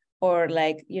me, or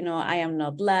like, I am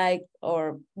not liked,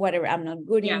 or whatever, I'm not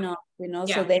good enough,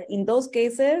 So then in those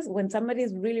cases, when somebody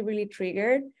is really, really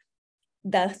triggered,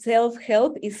 the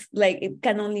self-help is like, it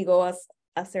can only go to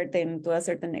a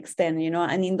certain extent,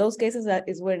 and in those cases, that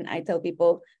is when I tell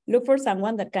people, look for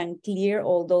someone that can clear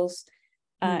all those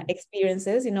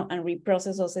experiences, and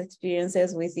reprocess those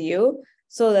experiences with you,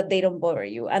 so that they don't bother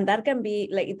you. And that can be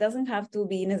like, it doesn't have to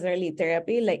be necessarily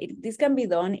therapy. Like this can be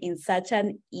done in such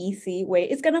an easy way.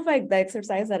 It's kind of like the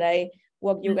exercise that I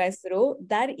walk you guys through.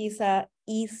 That is a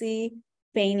easy,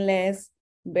 painless,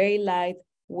 very light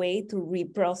way to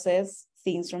reprocess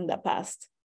things from the past.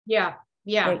 Yeah.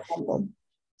 For example.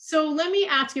 So let me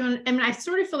ask you, and I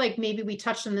sort of feel like maybe we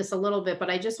touched on this a little bit, but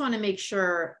I just want to make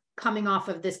sure, coming off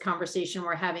of this conversation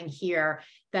we're having here,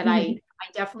 that I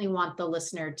definitely want the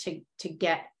listener to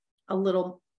get a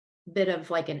little bit of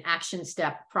like an action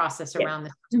step process around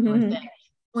this particular thing.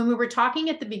 When we were talking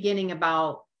at the beginning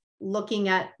about looking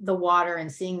at the water and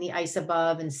seeing the ice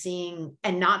above and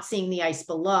not seeing the ice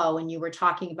below, and you were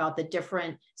talking about the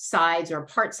different sides or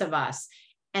parts of us,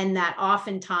 and that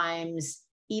oftentimes,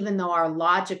 even though our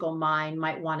logical mind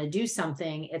might want to do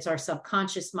something, it's our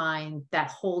subconscious mind that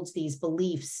holds these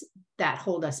beliefs that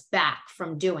hold us back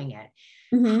from doing it.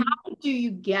 How do you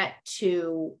get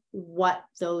to what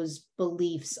those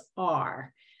beliefs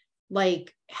are?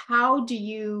 Like, how do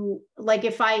you, like,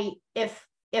 if I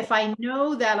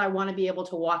know that I want to be able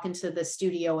to walk into the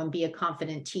studio and be a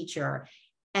confident teacher,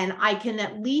 and I can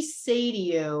at least say to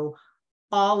you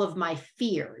all of my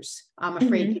fears. I'm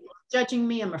afraid people are judging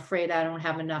me. I'm afraid I don't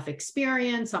have enough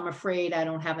experience. I'm afraid I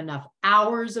don't have enough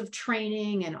hours of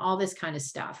training and all this kind of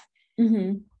stuff.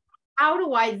 How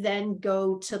do I then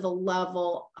go to the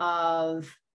level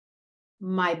of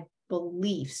my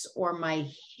beliefs or my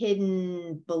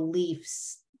hidden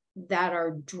beliefs that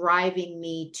are driving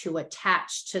me to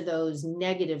attach to those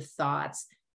negative thoughts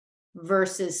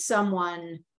versus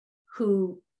someone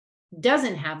who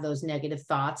doesn't have those negative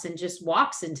thoughts and just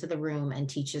walks into the room and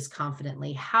teaches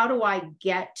confidently? How do I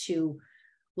get to,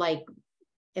 like,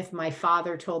 if my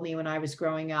father told me when I was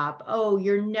growing up, oh,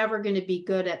 you're never going to be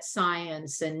good at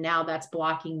science, and now that's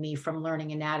blocking me from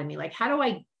learning anatomy, like, how do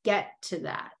I get to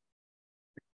that?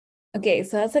 Okay,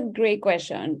 so that's a great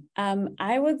question.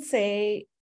 I would say,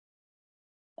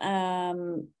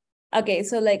 okay,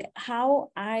 so like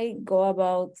how I go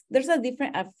about, there's a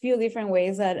few different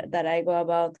ways that I go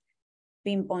about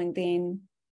pinpointing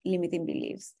limiting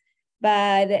beliefs.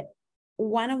 But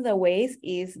one of the ways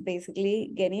is basically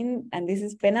getting, and this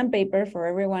is pen and paper for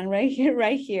everyone right here,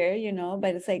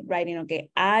 but it's like writing,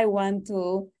 okay, I want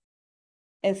to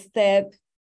step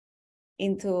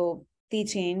into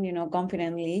teaching,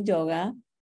 confidently yoga,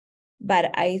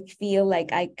 but I feel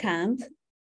like I can't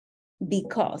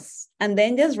because, and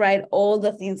then just write all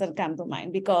the things that come to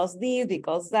mind, because this,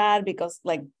 because that, because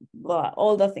like blah,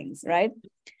 all the things, right?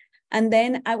 And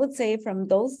then I would say from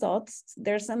those thoughts,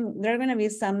 there are going to be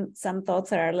some thoughts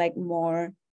that are like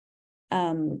more,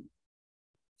 I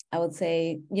would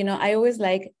say, I always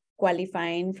like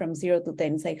qualifying from 0 to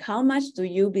 10. It's like, how much do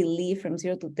you believe from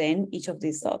 0 to 10, each of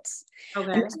these thoughts? Okay.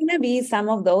 And there's going to be some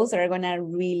of those that are going to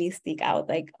really stick out.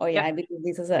 Like, oh yeah, I believe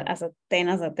this as a 10,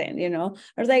 Or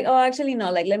it's like, oh, actually,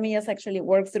 no, like, let me just actually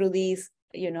work through these,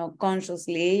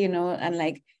 consciously, and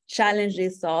like challenge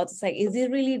these thoughts. It's like, is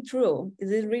it really true? Is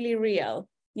it really real?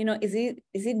 Is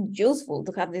it useful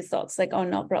to have these thoughts? Like, oh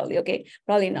no, probably. Okay,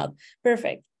 probably not.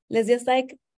 Perfect. Let's just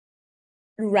like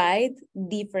write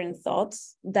different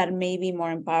thoughts that may be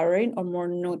more empowering or more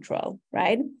neutral,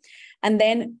 right? And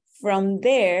then from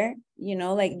there,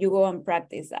 like you go and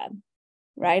practice that,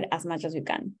 right? As much as you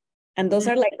can. And those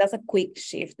are like, that's a quick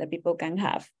shift that people can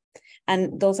have.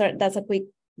 And that's a quick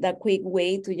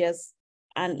way to just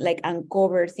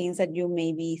uncover things that you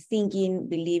may be thinking,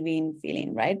 believing,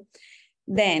 feeling, right?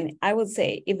 Then I would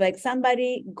say, if like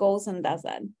somebody goes and does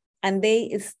that, and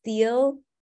they still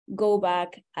go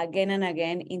back again and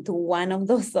again into one of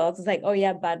those thoughts, it's like, oh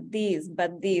yeah, but this,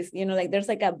 like there's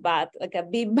like a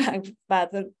big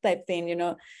but type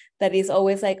thing, that is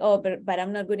always like, oh, but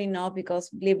I'm not good enough because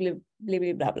blah, blah, blah,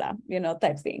 blah, blah, blah,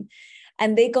 type thing.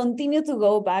 And they continue to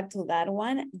go back to that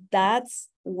one. That's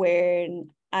where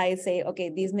I say, okay,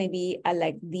 this may be a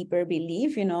like deeper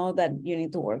belief, that you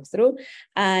need to work through.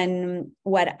 And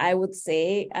what I would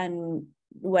say and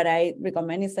what I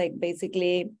recommend is like,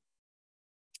 basically,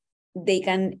 they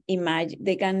can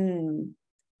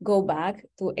go back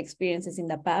to experiences in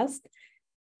the past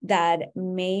that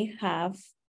may have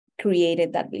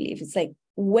created that belief. It's like,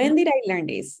 when did I learn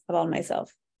this about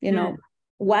myself?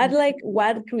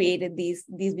 What created this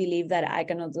belief that I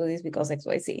cannot do this because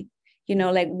XYZ?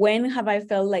 Like, when have I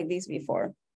felt like this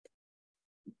before?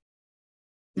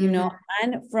 you know,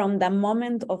 and from the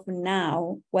moment of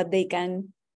now, what they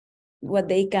can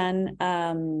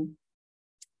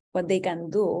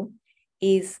do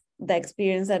is the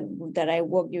experience that I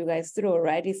walk you guys through,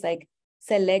 right? It's like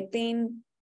selecting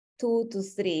 2 to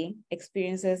 3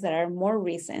 experiences that are more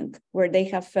recent, where they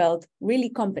have felt really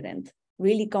competent,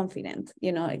 really confident,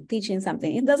 you know, like teaching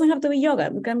something. It doesn't have to be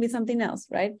yoga, it can be something else,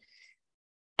 right?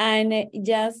 And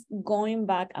just going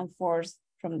back and forth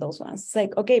from those ones. It's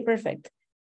like, okay, perfect.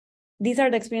 These are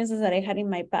the experiences that I had in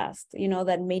my past, you know,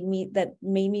 that made me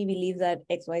believe that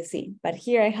XYZ. But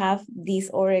here I have these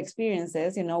other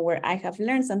experiences, you know, where I have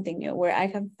learned something new, where I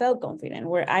have felt confident,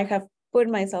 where I have put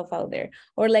myself out there,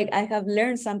 or like I have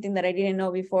learned something that I didn't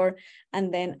know before,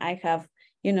 and then I have,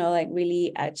 you know, like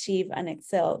really achieved and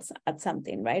excelled at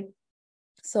something, right?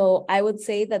 So I would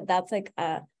say that that's like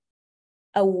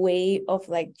a way of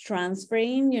like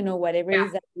transferring, you know, whatever it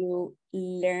is that you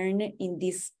learn in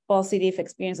these positive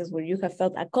experiences where you have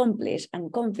felt accomplished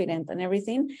and confident and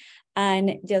everything,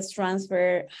 and just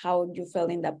transfer how you felt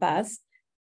in the past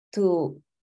to,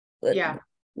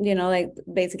 you know, like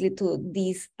basically to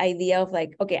this idea of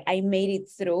like, okay, I made it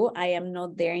through, I am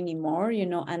not there anymore, you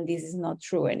know, and this is not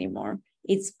true anymore.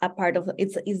 It's a part of,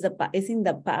 it's in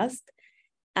the past.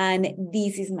 And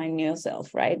this is my new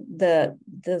self, right? The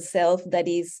self that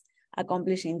is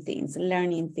accomplishing things,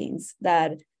 learning things,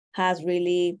 that has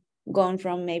really gone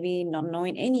from maybe not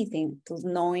knowing anything to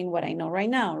knowing what I know right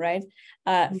now, right?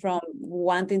 From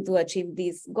wanting to achieve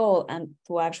this goal and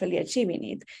to actually achieving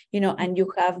it, you know, and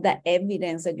you have the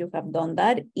evidence that you have done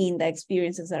that in the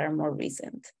experiences that are more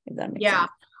recent, if that makes sense.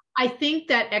 I think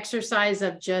that exercise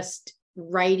of just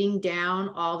writing down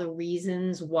all the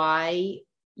reasons why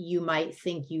you might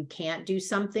think you can't do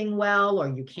something well, or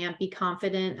you can't be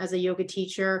confident as a yoga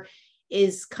teacher,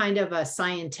 is kind of a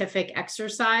scientific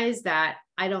exercise that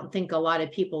I don't think a lot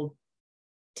of people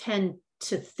tend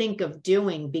to think of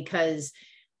doing, because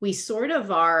we sort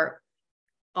of are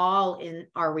all in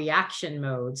our reaction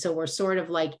mode. So we're sort of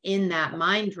like in that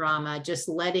mind drama, just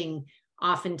letting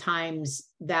oftentimes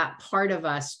that part of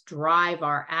us drive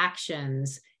our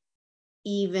actions,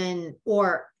 even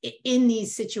or in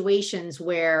these situations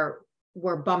where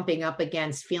we're bumping up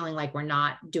against feeling like we're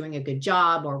not doing a good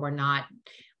job, or we're not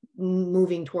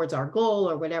moving towards our goal,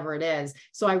 or whatever it is.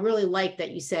 So I really like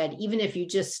that you said, even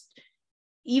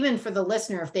for the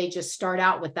listener, if they just start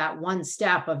out with that one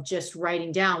step of just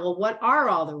writing down, well, what are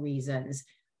all the reasons?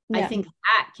 I think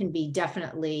that can be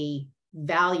definitely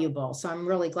valuable. So I'm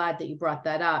really glad that you brought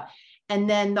that up. And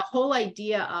then the whole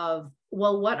idea of,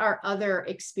 well, what are other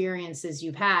experiences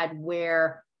you've had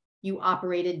where you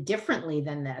operated differently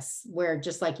than this, where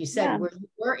just like you said, where you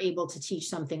were able to teach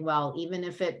something well, even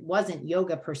if it wasn't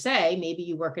yoga per se, maybe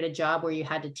you work at a job where you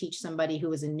had to teach somebody who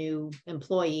was a new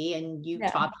employee and you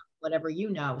taught them whatever you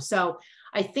know. So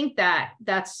I think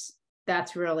that's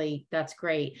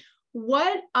great.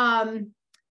 What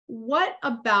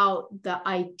about the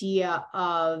idea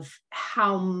of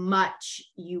how much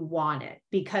you want it?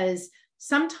 Because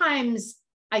sometimes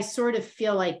I sort of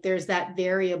feel like there's that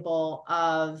variable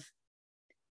of,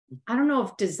 I don't know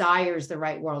if desire is the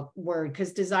right word,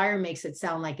 because desire makes it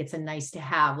sound like it's a nice to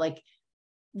have, like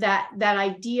that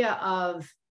idea of,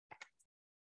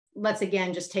 let's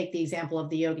again just take the example of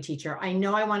the yoga teacher. I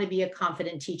know I want to be a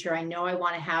confident teacher. I know I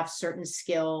want to have certain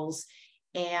skills,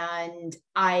 and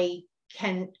I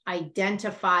can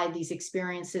identify these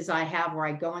experiences I have where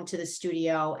I go into the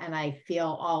studio and I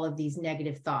feel all of these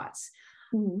negative thoughts.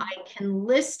 I can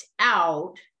list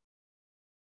out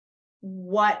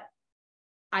what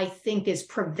I think is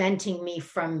preventing me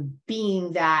from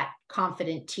being that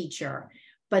confident teacher.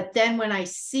 But then when I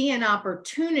see an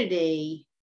opportunity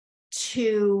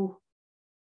to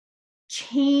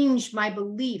change my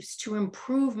beliefs, to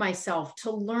improve myself,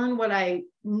 to learn what I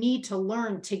need to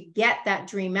learn to get that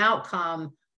dream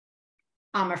outcome,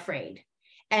 I'm afraid.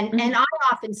 And I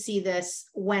often see this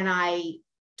when I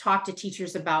talk to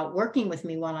teachers about working with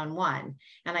me one-on-one,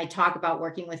 and I talk about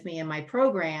working with me in my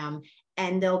program,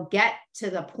 and they'll get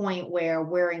to the point where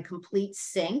we're in complete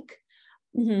sync.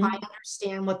 I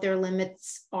understand what their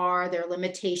limits are, their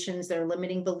limitations, their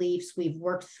limiting beliefs. We've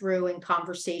worked through in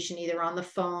conversation, either on the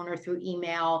phone or through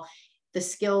email, the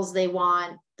skills they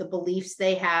want, the beliefs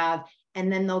they have.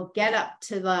 And then they'll get up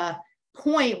to the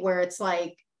point where it's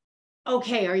like,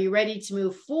 okay, are you ready to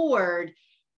move forward?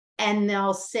 And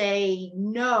they'll say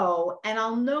no. And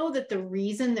I'll know that the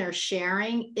reason they're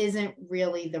sharing isn't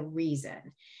really the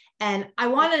reason. And I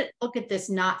want to look at this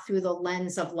not through the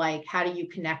lens of like, how do you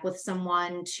connect with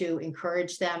someone to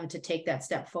encourage them to take that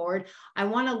step forward? I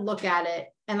want to look at it,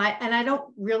 and I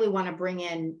don't really want to bring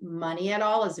in money at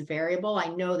all as a variable. I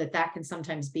know that that can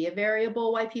sometimes be a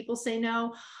variable why people say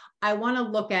no. I want to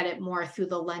look at it more through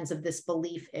the lens of this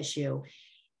belief issue.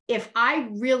 If I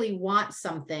really want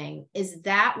something, is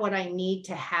that what I need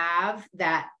to have,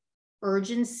 that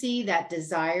urgency, that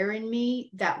desire in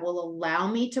me that will allow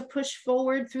me to push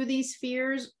forward through these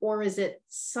fears? Or is it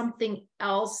something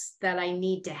else that I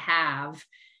need to have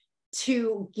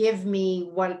to give me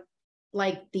what,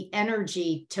 like the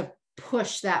energy to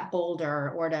push that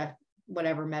boulder, or to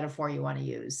whatever metaphor you want to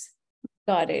use?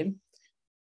 Got it.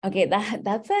 Okay,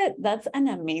 that's an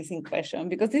amazing question,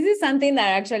 because this is something that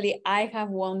actually I have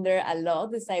wondered a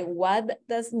lot. It's like, what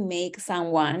does make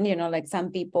someone, you know, like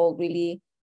some people really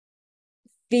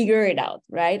figure it out,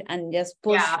 right? And just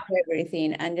push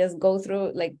everything and just go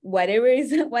through like whatever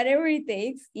it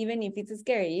takes, even if it's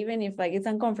scary, even if like it's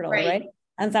uncomfortable, right?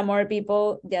 And some more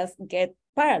people just get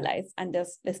paralyzed and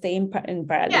just stay in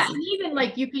paralysis. Yeah, and even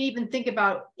like you can even think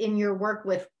about in your work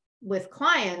with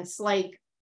clients, like,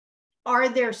 are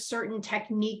there certain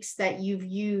techniques that you've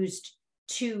used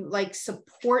to like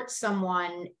support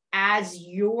someone as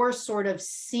you're sort of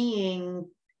seeing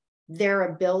their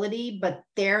ability, but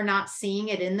they're not seeing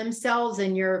it in themselves?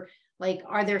 And you're like,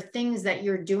 are there things that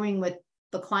you're doing with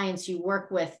the clients you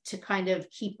work with to kind of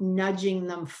keep nudging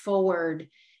them forward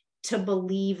to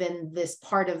believe in this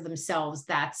part of themselves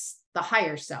that's the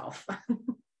higher self?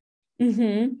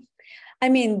 Mm-hmm. I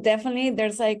mean, definitely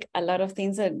there's like a lot of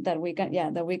things that we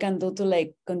can do to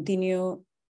like continue.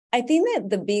 I think that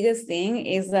the biggest thing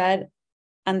is that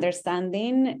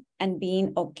understanding and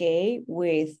being okay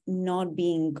with not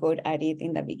being good at it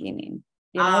in the beginning.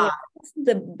 You know, like, that's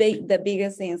the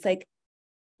biggest thing. It's like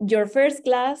your first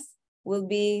class will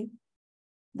be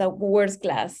the worst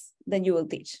class that you will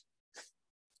teach.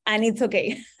 And it's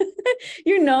okay.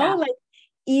 You know, like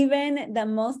even the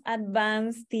most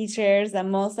advanced teachers, the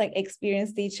most like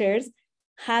experienced teachers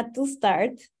had to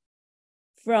start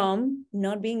from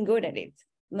not being good at it,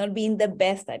 not being the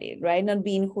best at it, right? Not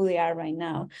being who they are right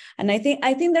now. And I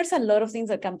think there's a lot of things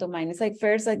that come to mind. It's like,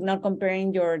 first, like not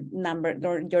comparing your number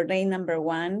or your day number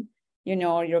one, you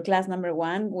know, or your class number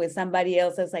one with somebody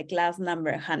else's like class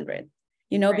number 100,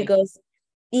 you know, because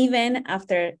even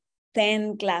after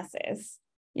 10 classes,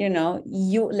 you know,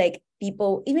 you like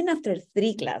people, even after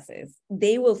 3 classes,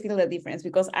 they will feel the difference,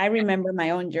 because I remember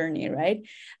my own journey, right?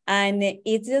 And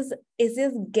it's just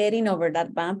getting over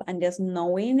that bump and just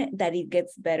knowing that it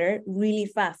gets better really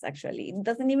fast, actually. It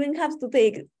doesn't even have to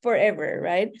take forever,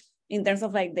 right? In terms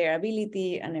of like their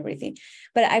ability and everything.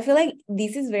 But I feel like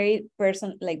this is very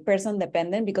person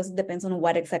dependent, because it depends on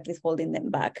what exactly is holding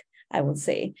them back, I would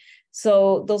say.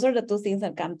 So those are the 2 things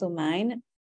that come to mind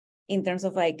in terms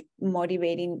of like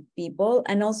motivating people.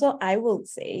 And also I will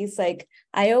say, it's like,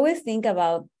 I always think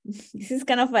about, this is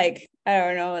kind of like, I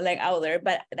don't know, like out there,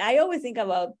 but I always think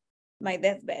about my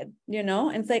deathbed, you know,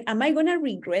 and it's like, am I going to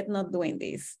regret not doing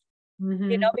this?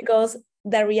 You know, because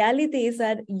the reality is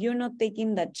that you're not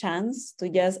taking the chance to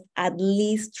just at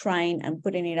least trying and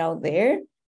putting it out there,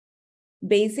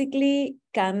 basically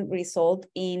can result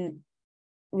in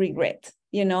regret,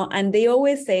 you know. And they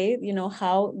always say, you know,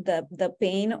 how the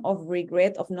pain of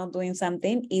regret of not doing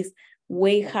something is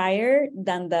way higher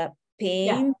than the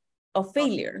pain of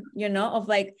failure, you know, of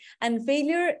like, and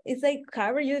failure is like,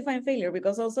 however you define failure,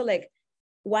 because also like,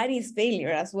 what is failure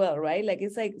as well, right? Like,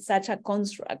 it's like such a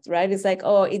construct, right? It's like,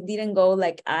 oh, it didn't go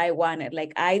like I wanted,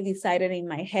 like I decided in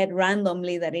my head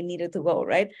randomly that it needed to go,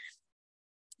 right?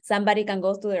 Somebody can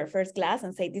go to their first class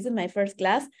and say, this is my first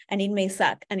class, and it may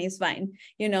suck and it's fine,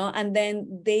 you know, and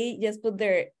then they just put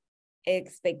their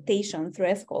expectation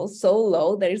threshold so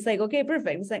low that it's like, okay,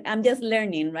 perfect. It's like, I'm just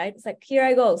learning, right? It's like, here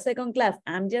I go, second class,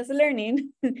 I'm just learning,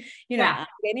 you know, I'm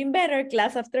getting better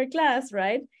class after class,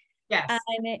 right? Yes.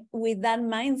 And with that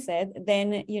mindset,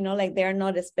 then, you know, like they're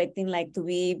not expecting like to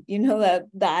be, you know,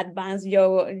 the advanced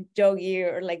yogi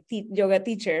or like yoga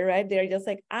teacher, right? They're just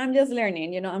like, I'm just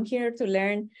learning, you know, I'm here to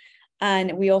learn,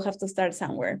 and we all have to start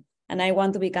somewhere. And I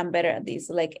want to become better at this.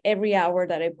 So like every hour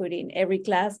that I put in every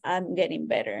class, I'm getting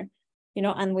better, you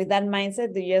know, and with that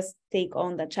mindset, they just take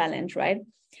on the challenge, right?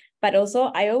 But also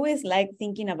I always like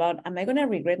thinking about, am I going to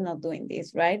regret not doing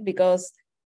this, right? Because,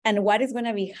 and what is going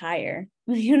to be higher,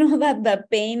 you know, that the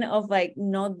pain of like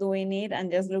not doing it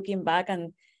and just looking back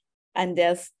and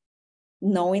just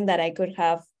knowing that I could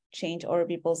have changed other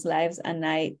people's lives, and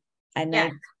I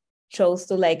chose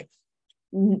to like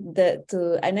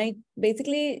and I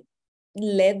basically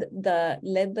let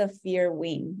the fear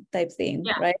win type thing,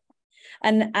 right?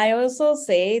 And I also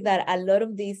say that a lot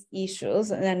of these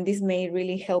issues, and this may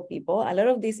really help people, a lot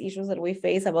of these issues that we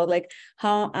face about like,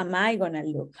 how am I going to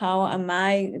look? How am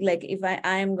I, like, if I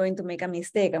am going to make a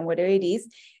mistake and whatever it is,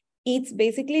 it's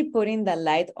basically putting the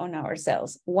light on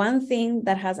ourselves. One thing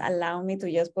that has allowed me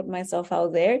to just put myself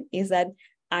out there is that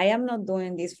I am not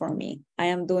doing this for me. I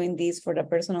am doing this for the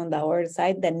person on the other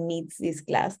side that needs this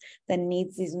class, that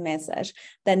needs this message,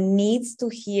 that needs to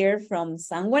hear from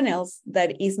someone else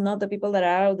that is not the people that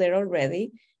are out there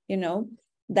already, you know,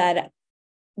 that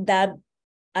I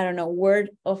don't know,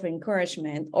 word of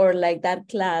encouragement, or like that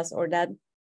class, or that,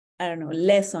 I don't know,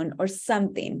 lesson or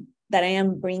something that I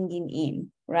am bringing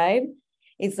in, right?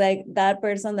 It's like that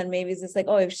person that maybe is just like,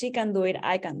 oh, if she can do it,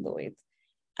 I can do it.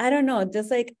 I don't know,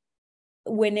 just like,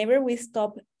 whenever we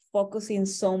stop focusing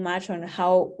so much on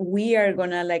how we are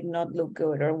gonna like not look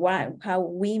good, or how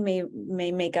we may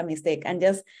make a mistake, and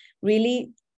just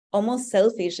really almost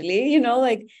selfishly, you know,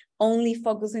 like only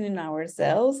focusing on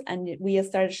ourselves, and we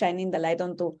start shining the light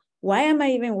onto, why am I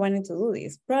even wanting to do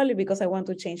this? Probably because I want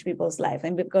to change people's life,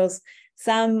 and because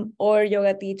some or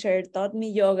yoga teacher taught me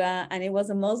yoga and it was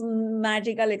the most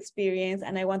magical experience,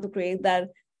 and I want to create that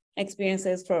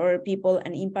experiences for our people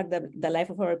and impact the life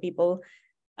of our people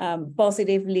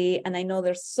positively. And I know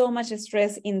there's so much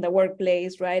stress in the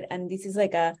workplace, right? And this is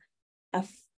like a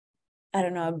I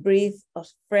don't know, a breath of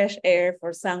fresh air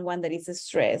for someone that is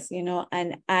stressed, you know.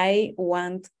 And I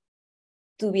want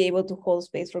to be able to hold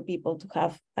space for people to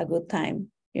have a good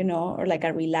time, you know, or like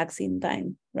a relaxing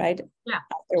time, right? Yeah,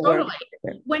 after totally.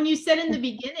 work. When you said in the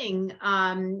beginning,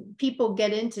 people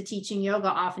get into teaching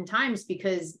yoga oftentimes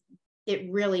because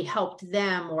it really helped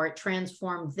them, or it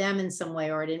transformed them in some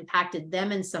way, or it impacted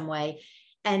them in some way.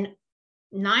 And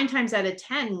 9 times out of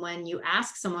 10, when you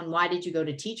ask someone, why did you go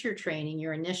to teacher training,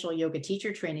 your initial yoga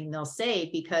teacher training, they'll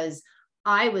say, because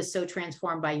I was so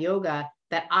transformed by yoga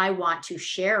that I want to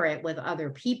share it with other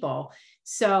people.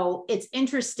 So it's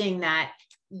interesting that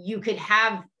you could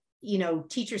have, you know,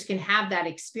 teachers can have that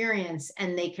experience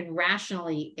and they can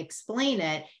rationally explain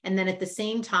it. And then at the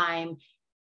same time,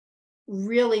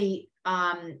 really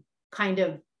kind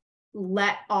of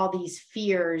let all these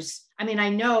fears, I mean, I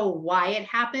know why it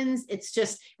happens. It's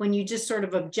just when you just sort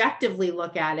of objectively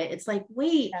look at it, it's like,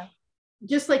 wait,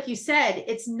 just like you said,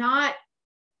 it's not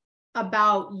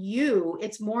about you.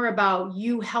 It's more about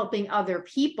you helping other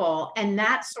people. And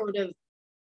that sort of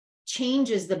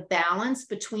changes the balance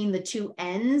between the two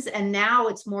ends. And now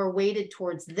it's more weighted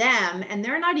towards them. And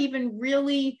they're not even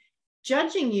really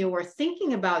judging you or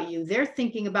thinking about you. They're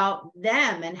thinking about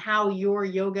them and how your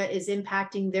yoga is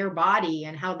impacting their body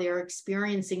and how they're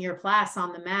experiencing your class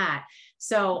on the mat.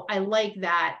 So I like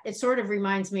that. It sort of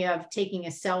reminds me of taking a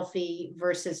selfie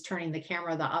versus turning the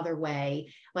camera the other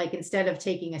way. Like instead of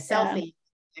taking a selfie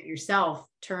at yourself,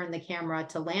 turn the camera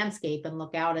to landscape and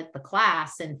look out at the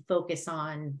class and focus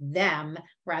on them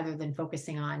rather than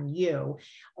focusing on you.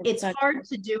 It's hard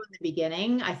to do in the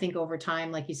beginning. I think over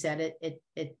time, like you said,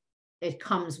 it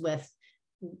comes with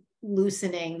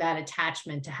loosening that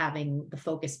attachment to having the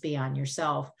focus be on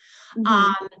yourself.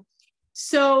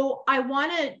 So I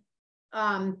want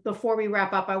to, before we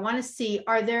wrap up, I want to see,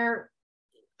 are there,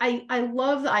 I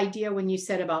love the idea when you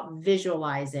said about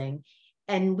visualizing,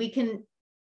 and we can,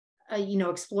 you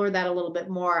know, explore that a little bit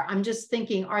more. I'm just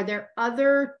thinking, are there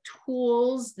other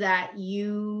tools that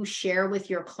you share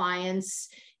with your clients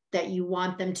that you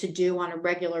want them to do on a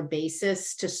regular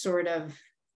basis to sort of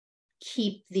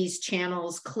keep these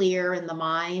channels clear in the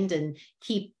mind and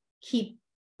keep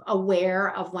aware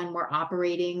of when we're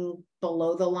operating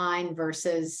below the line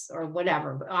versus, or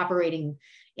whatever, operating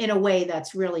in a way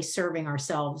that's really serving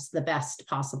ourselves the best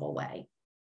possible way?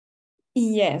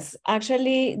 Yes,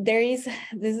 actually, this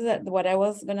is what I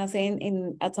was gonna say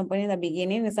in at some point in the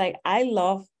beginning. It's like, I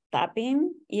love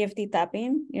tapping, EFT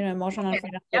tapping, you know, emotional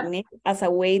freedom technique, as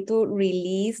a way to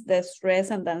release the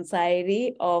stress and the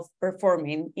anxiety of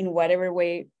performing in whatever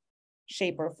way,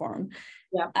 shape, or form.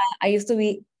 I used to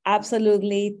be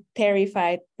absolutely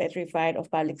terrified, petrified of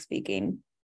public speaking.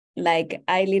 Like,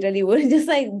 I literally would just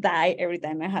like die every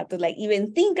time I had to like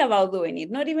even think about doing it,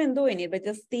 not even doing it, but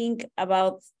just think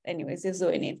about, anyways, just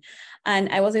doing it. And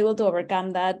I was able to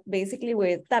overcome that basically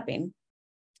with tapping.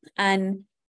 And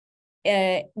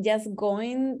just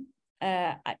going,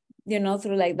 you know,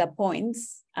 through like the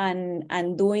points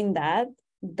and doing that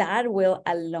will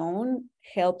alone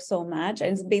help so much.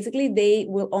 And it's basically, they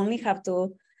will only have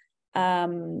to,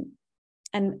 and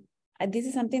this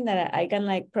is something that I can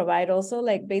like provide also,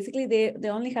 like basically they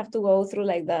only have to go through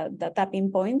like the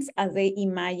tapping points as they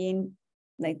imagine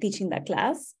like teaching the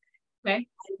class. Okay.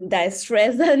 That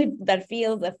stress that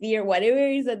feels, the fear, whatever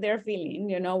it is that they're feeling,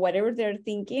 whatever they're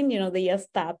thinking, they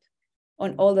just tap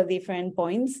on all the different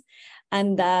points,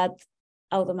 and that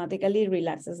automatically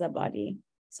relaxes the body,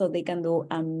 so they can do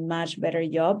a much better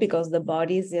job because the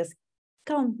body is just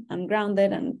calm and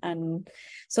grounded. And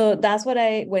so that's what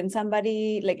when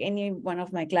somebody, like any one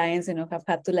of my clients, have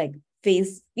had to like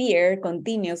face fear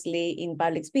continuously in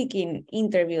public speaking,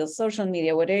 interviews, social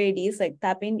media, whatever it is, like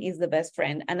tapping is the best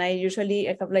friend. And I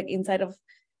have like inside of,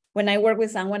 when I work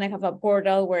with someone, I have a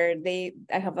portal where I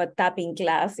have a tapping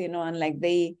class, and like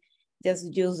they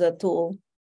just use the tool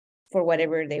for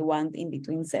whatever they want in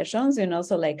between sessions,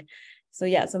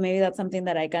 so maybe that's something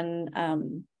that I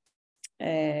can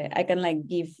like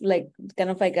give like kind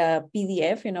of like a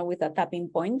PDF, with the tapping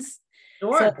points.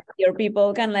 Sure. So your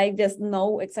people can like just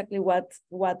know exactly what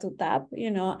to tap,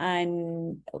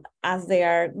 and as they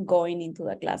are going into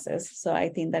the classes. So I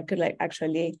think that could like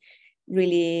actually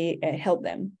really help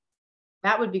them.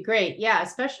 That would be great. Yeah,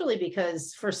 especially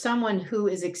because for someone who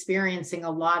is experiencing a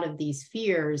lot of these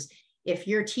fears, if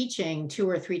you're teaching 2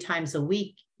 or 3 times a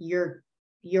week, you're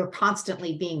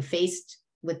constantly being faced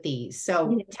with these. So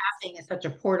tapping is such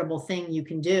a portable thing you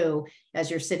can do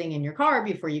as you're sitting in your car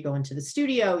before you go into the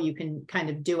studio. You can kind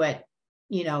of do it,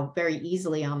 very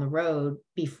easily on the road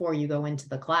before you go into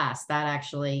the class. That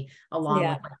actually, along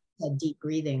with like deep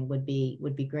breathing, would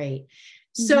be great.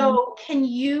 So can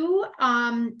you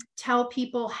tell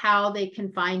people how they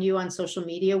can find you on social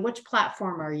media? Which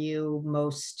platform are you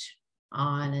most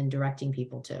on and directing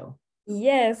people to?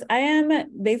 Yes, I am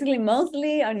basically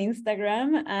mostly on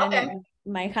Instagram, and Okay.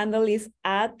 my handle is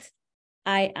at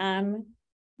I am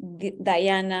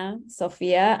Diana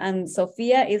Sofia, and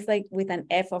Sofia is like with an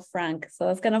F of Frank. So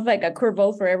it's kind of like a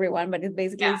curveball for everyone, but it's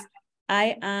basically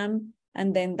I am,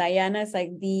 and then Diana is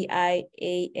like Diana,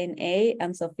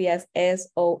 and Sofia is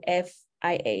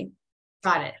Sofia.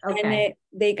 Got it. Okay. And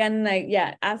they can like,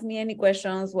 ask me any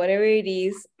questions, whatever it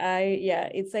is.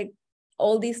 It's like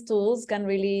all these tools can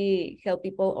really help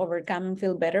people overcome and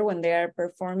feel better when they are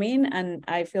performing. And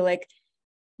I feel like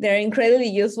they're incredibly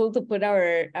useful to put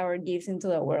our gifts into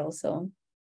the world. So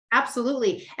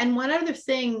absolutely. And one other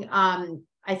thing,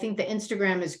 I think the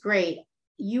Instagram is great.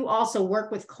 You also work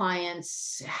with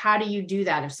clients. How do you do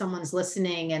that? If someone's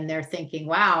listening and they're thinking,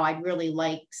 wow, I'd really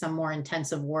like some more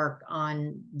intensive work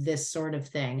on this sort of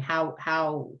thing. How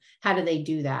do they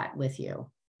do that with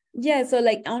you? Yeah, so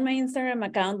like on my Instagram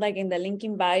account, like in the link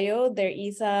in bio, there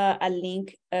is a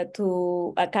link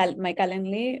to my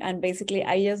Calendly, and basically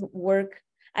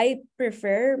I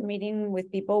prefer meeting with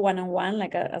people one-on-one,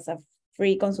 like as a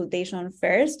free consultation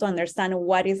first, to understand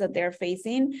what is that they're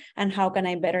facing and how can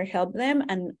I better help them,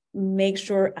 and make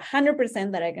sure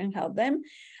 100% that I can help them,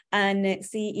 and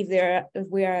see if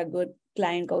we are a good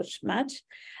client coach match.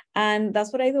 And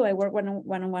that's what I do. I work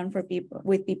one-on-one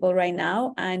with people right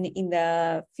now. And in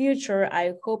the future,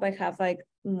 I hope I have like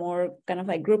more kind of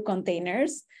like group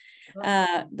containers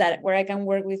where I can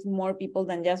work with more people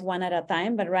than just one at a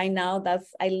time. But right now,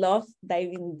 I love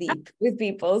diving deep with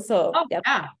people. So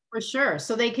yeah, for sure.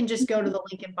 So they can just go to the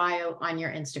link in bio on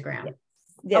your Instagram.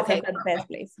 Yes, okay, that's the best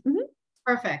place.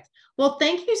 Perfect. Well,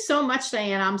 thank you so much,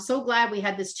 Diana. I'm so glad we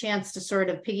had this chance to sort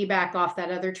of piggyback off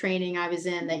that other training I was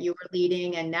in that you were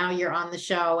leading, and now you're on the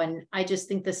show. And I just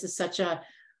think this is such a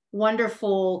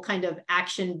wonderful kind of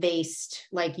action-based,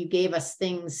 like you gave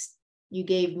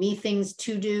me things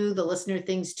to do, the listener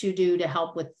things to do to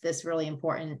help with this really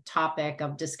important topic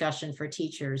of discussion for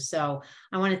teachers. So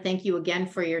I want to thank you again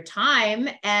for your time.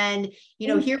 And,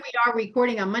 here we are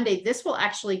recording on Monday. This will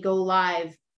actually go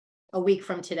live a week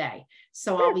from today.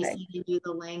 So I'll be sending you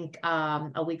the link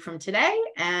a week from today,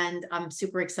 and I'm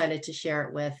super excited to share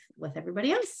it with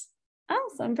everybody else.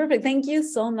 Awesome. Perfect. Thank you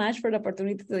so much for the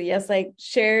opportunity to just like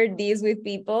share this with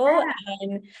people.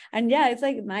 And it's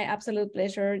like my absolute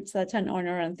pleasure. It's such an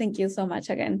honor. And thank you so much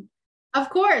again. Of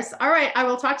course. All right. I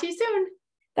will talk to you soon.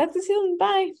 Talk to you soon.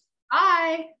 Bye.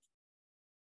 Bye.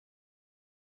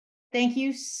 Thank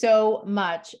you so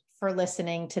much for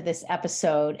listening to this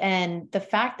episode. And the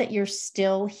fact that you're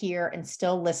still here and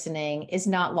still listening is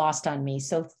not lost on me.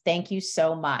 So thank you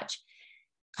so much.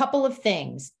 Couple of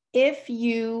things. If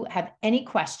you have any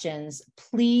questions,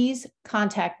 please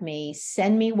contact me.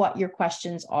 Send me what your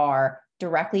questions are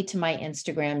directly to my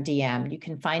Instagram DM. You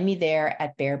can find me there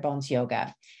at Bare Bones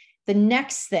Yoga. The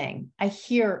next thing, I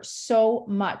hear so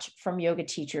much from yoga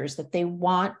teachers that they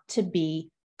want to be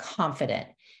confident.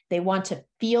 They want to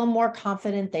feel more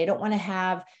confident. They don't want to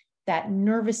have that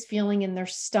nervous feeling in their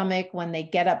stomach when they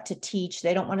get up to teach.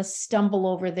 They don't want to stumble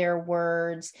over their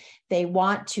words. They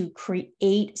want to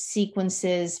create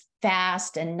sequences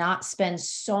fast and not spend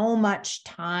so much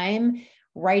time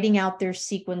writing out their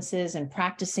sequences and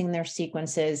practicing their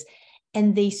sequences.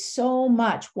 And they so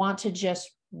much want to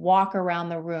just walk around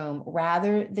the room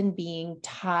rather than being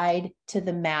tied to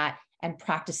the mat and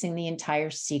practicing the entire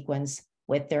sequence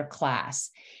with their class.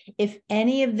 If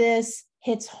any of this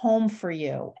hits home for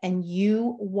you and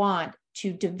you want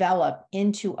to develop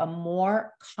into a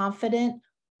more confident,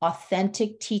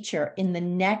 authentic teacher in the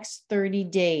next 30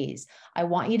 days, I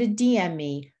want you to DM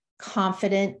me,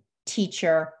 Confident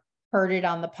Teacher, heard it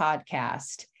on the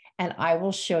podcast, and I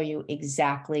will show you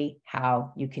exactly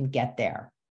how you can get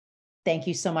there. Thank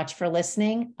you so much for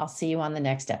listening. I'll see you on the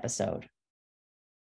next episode.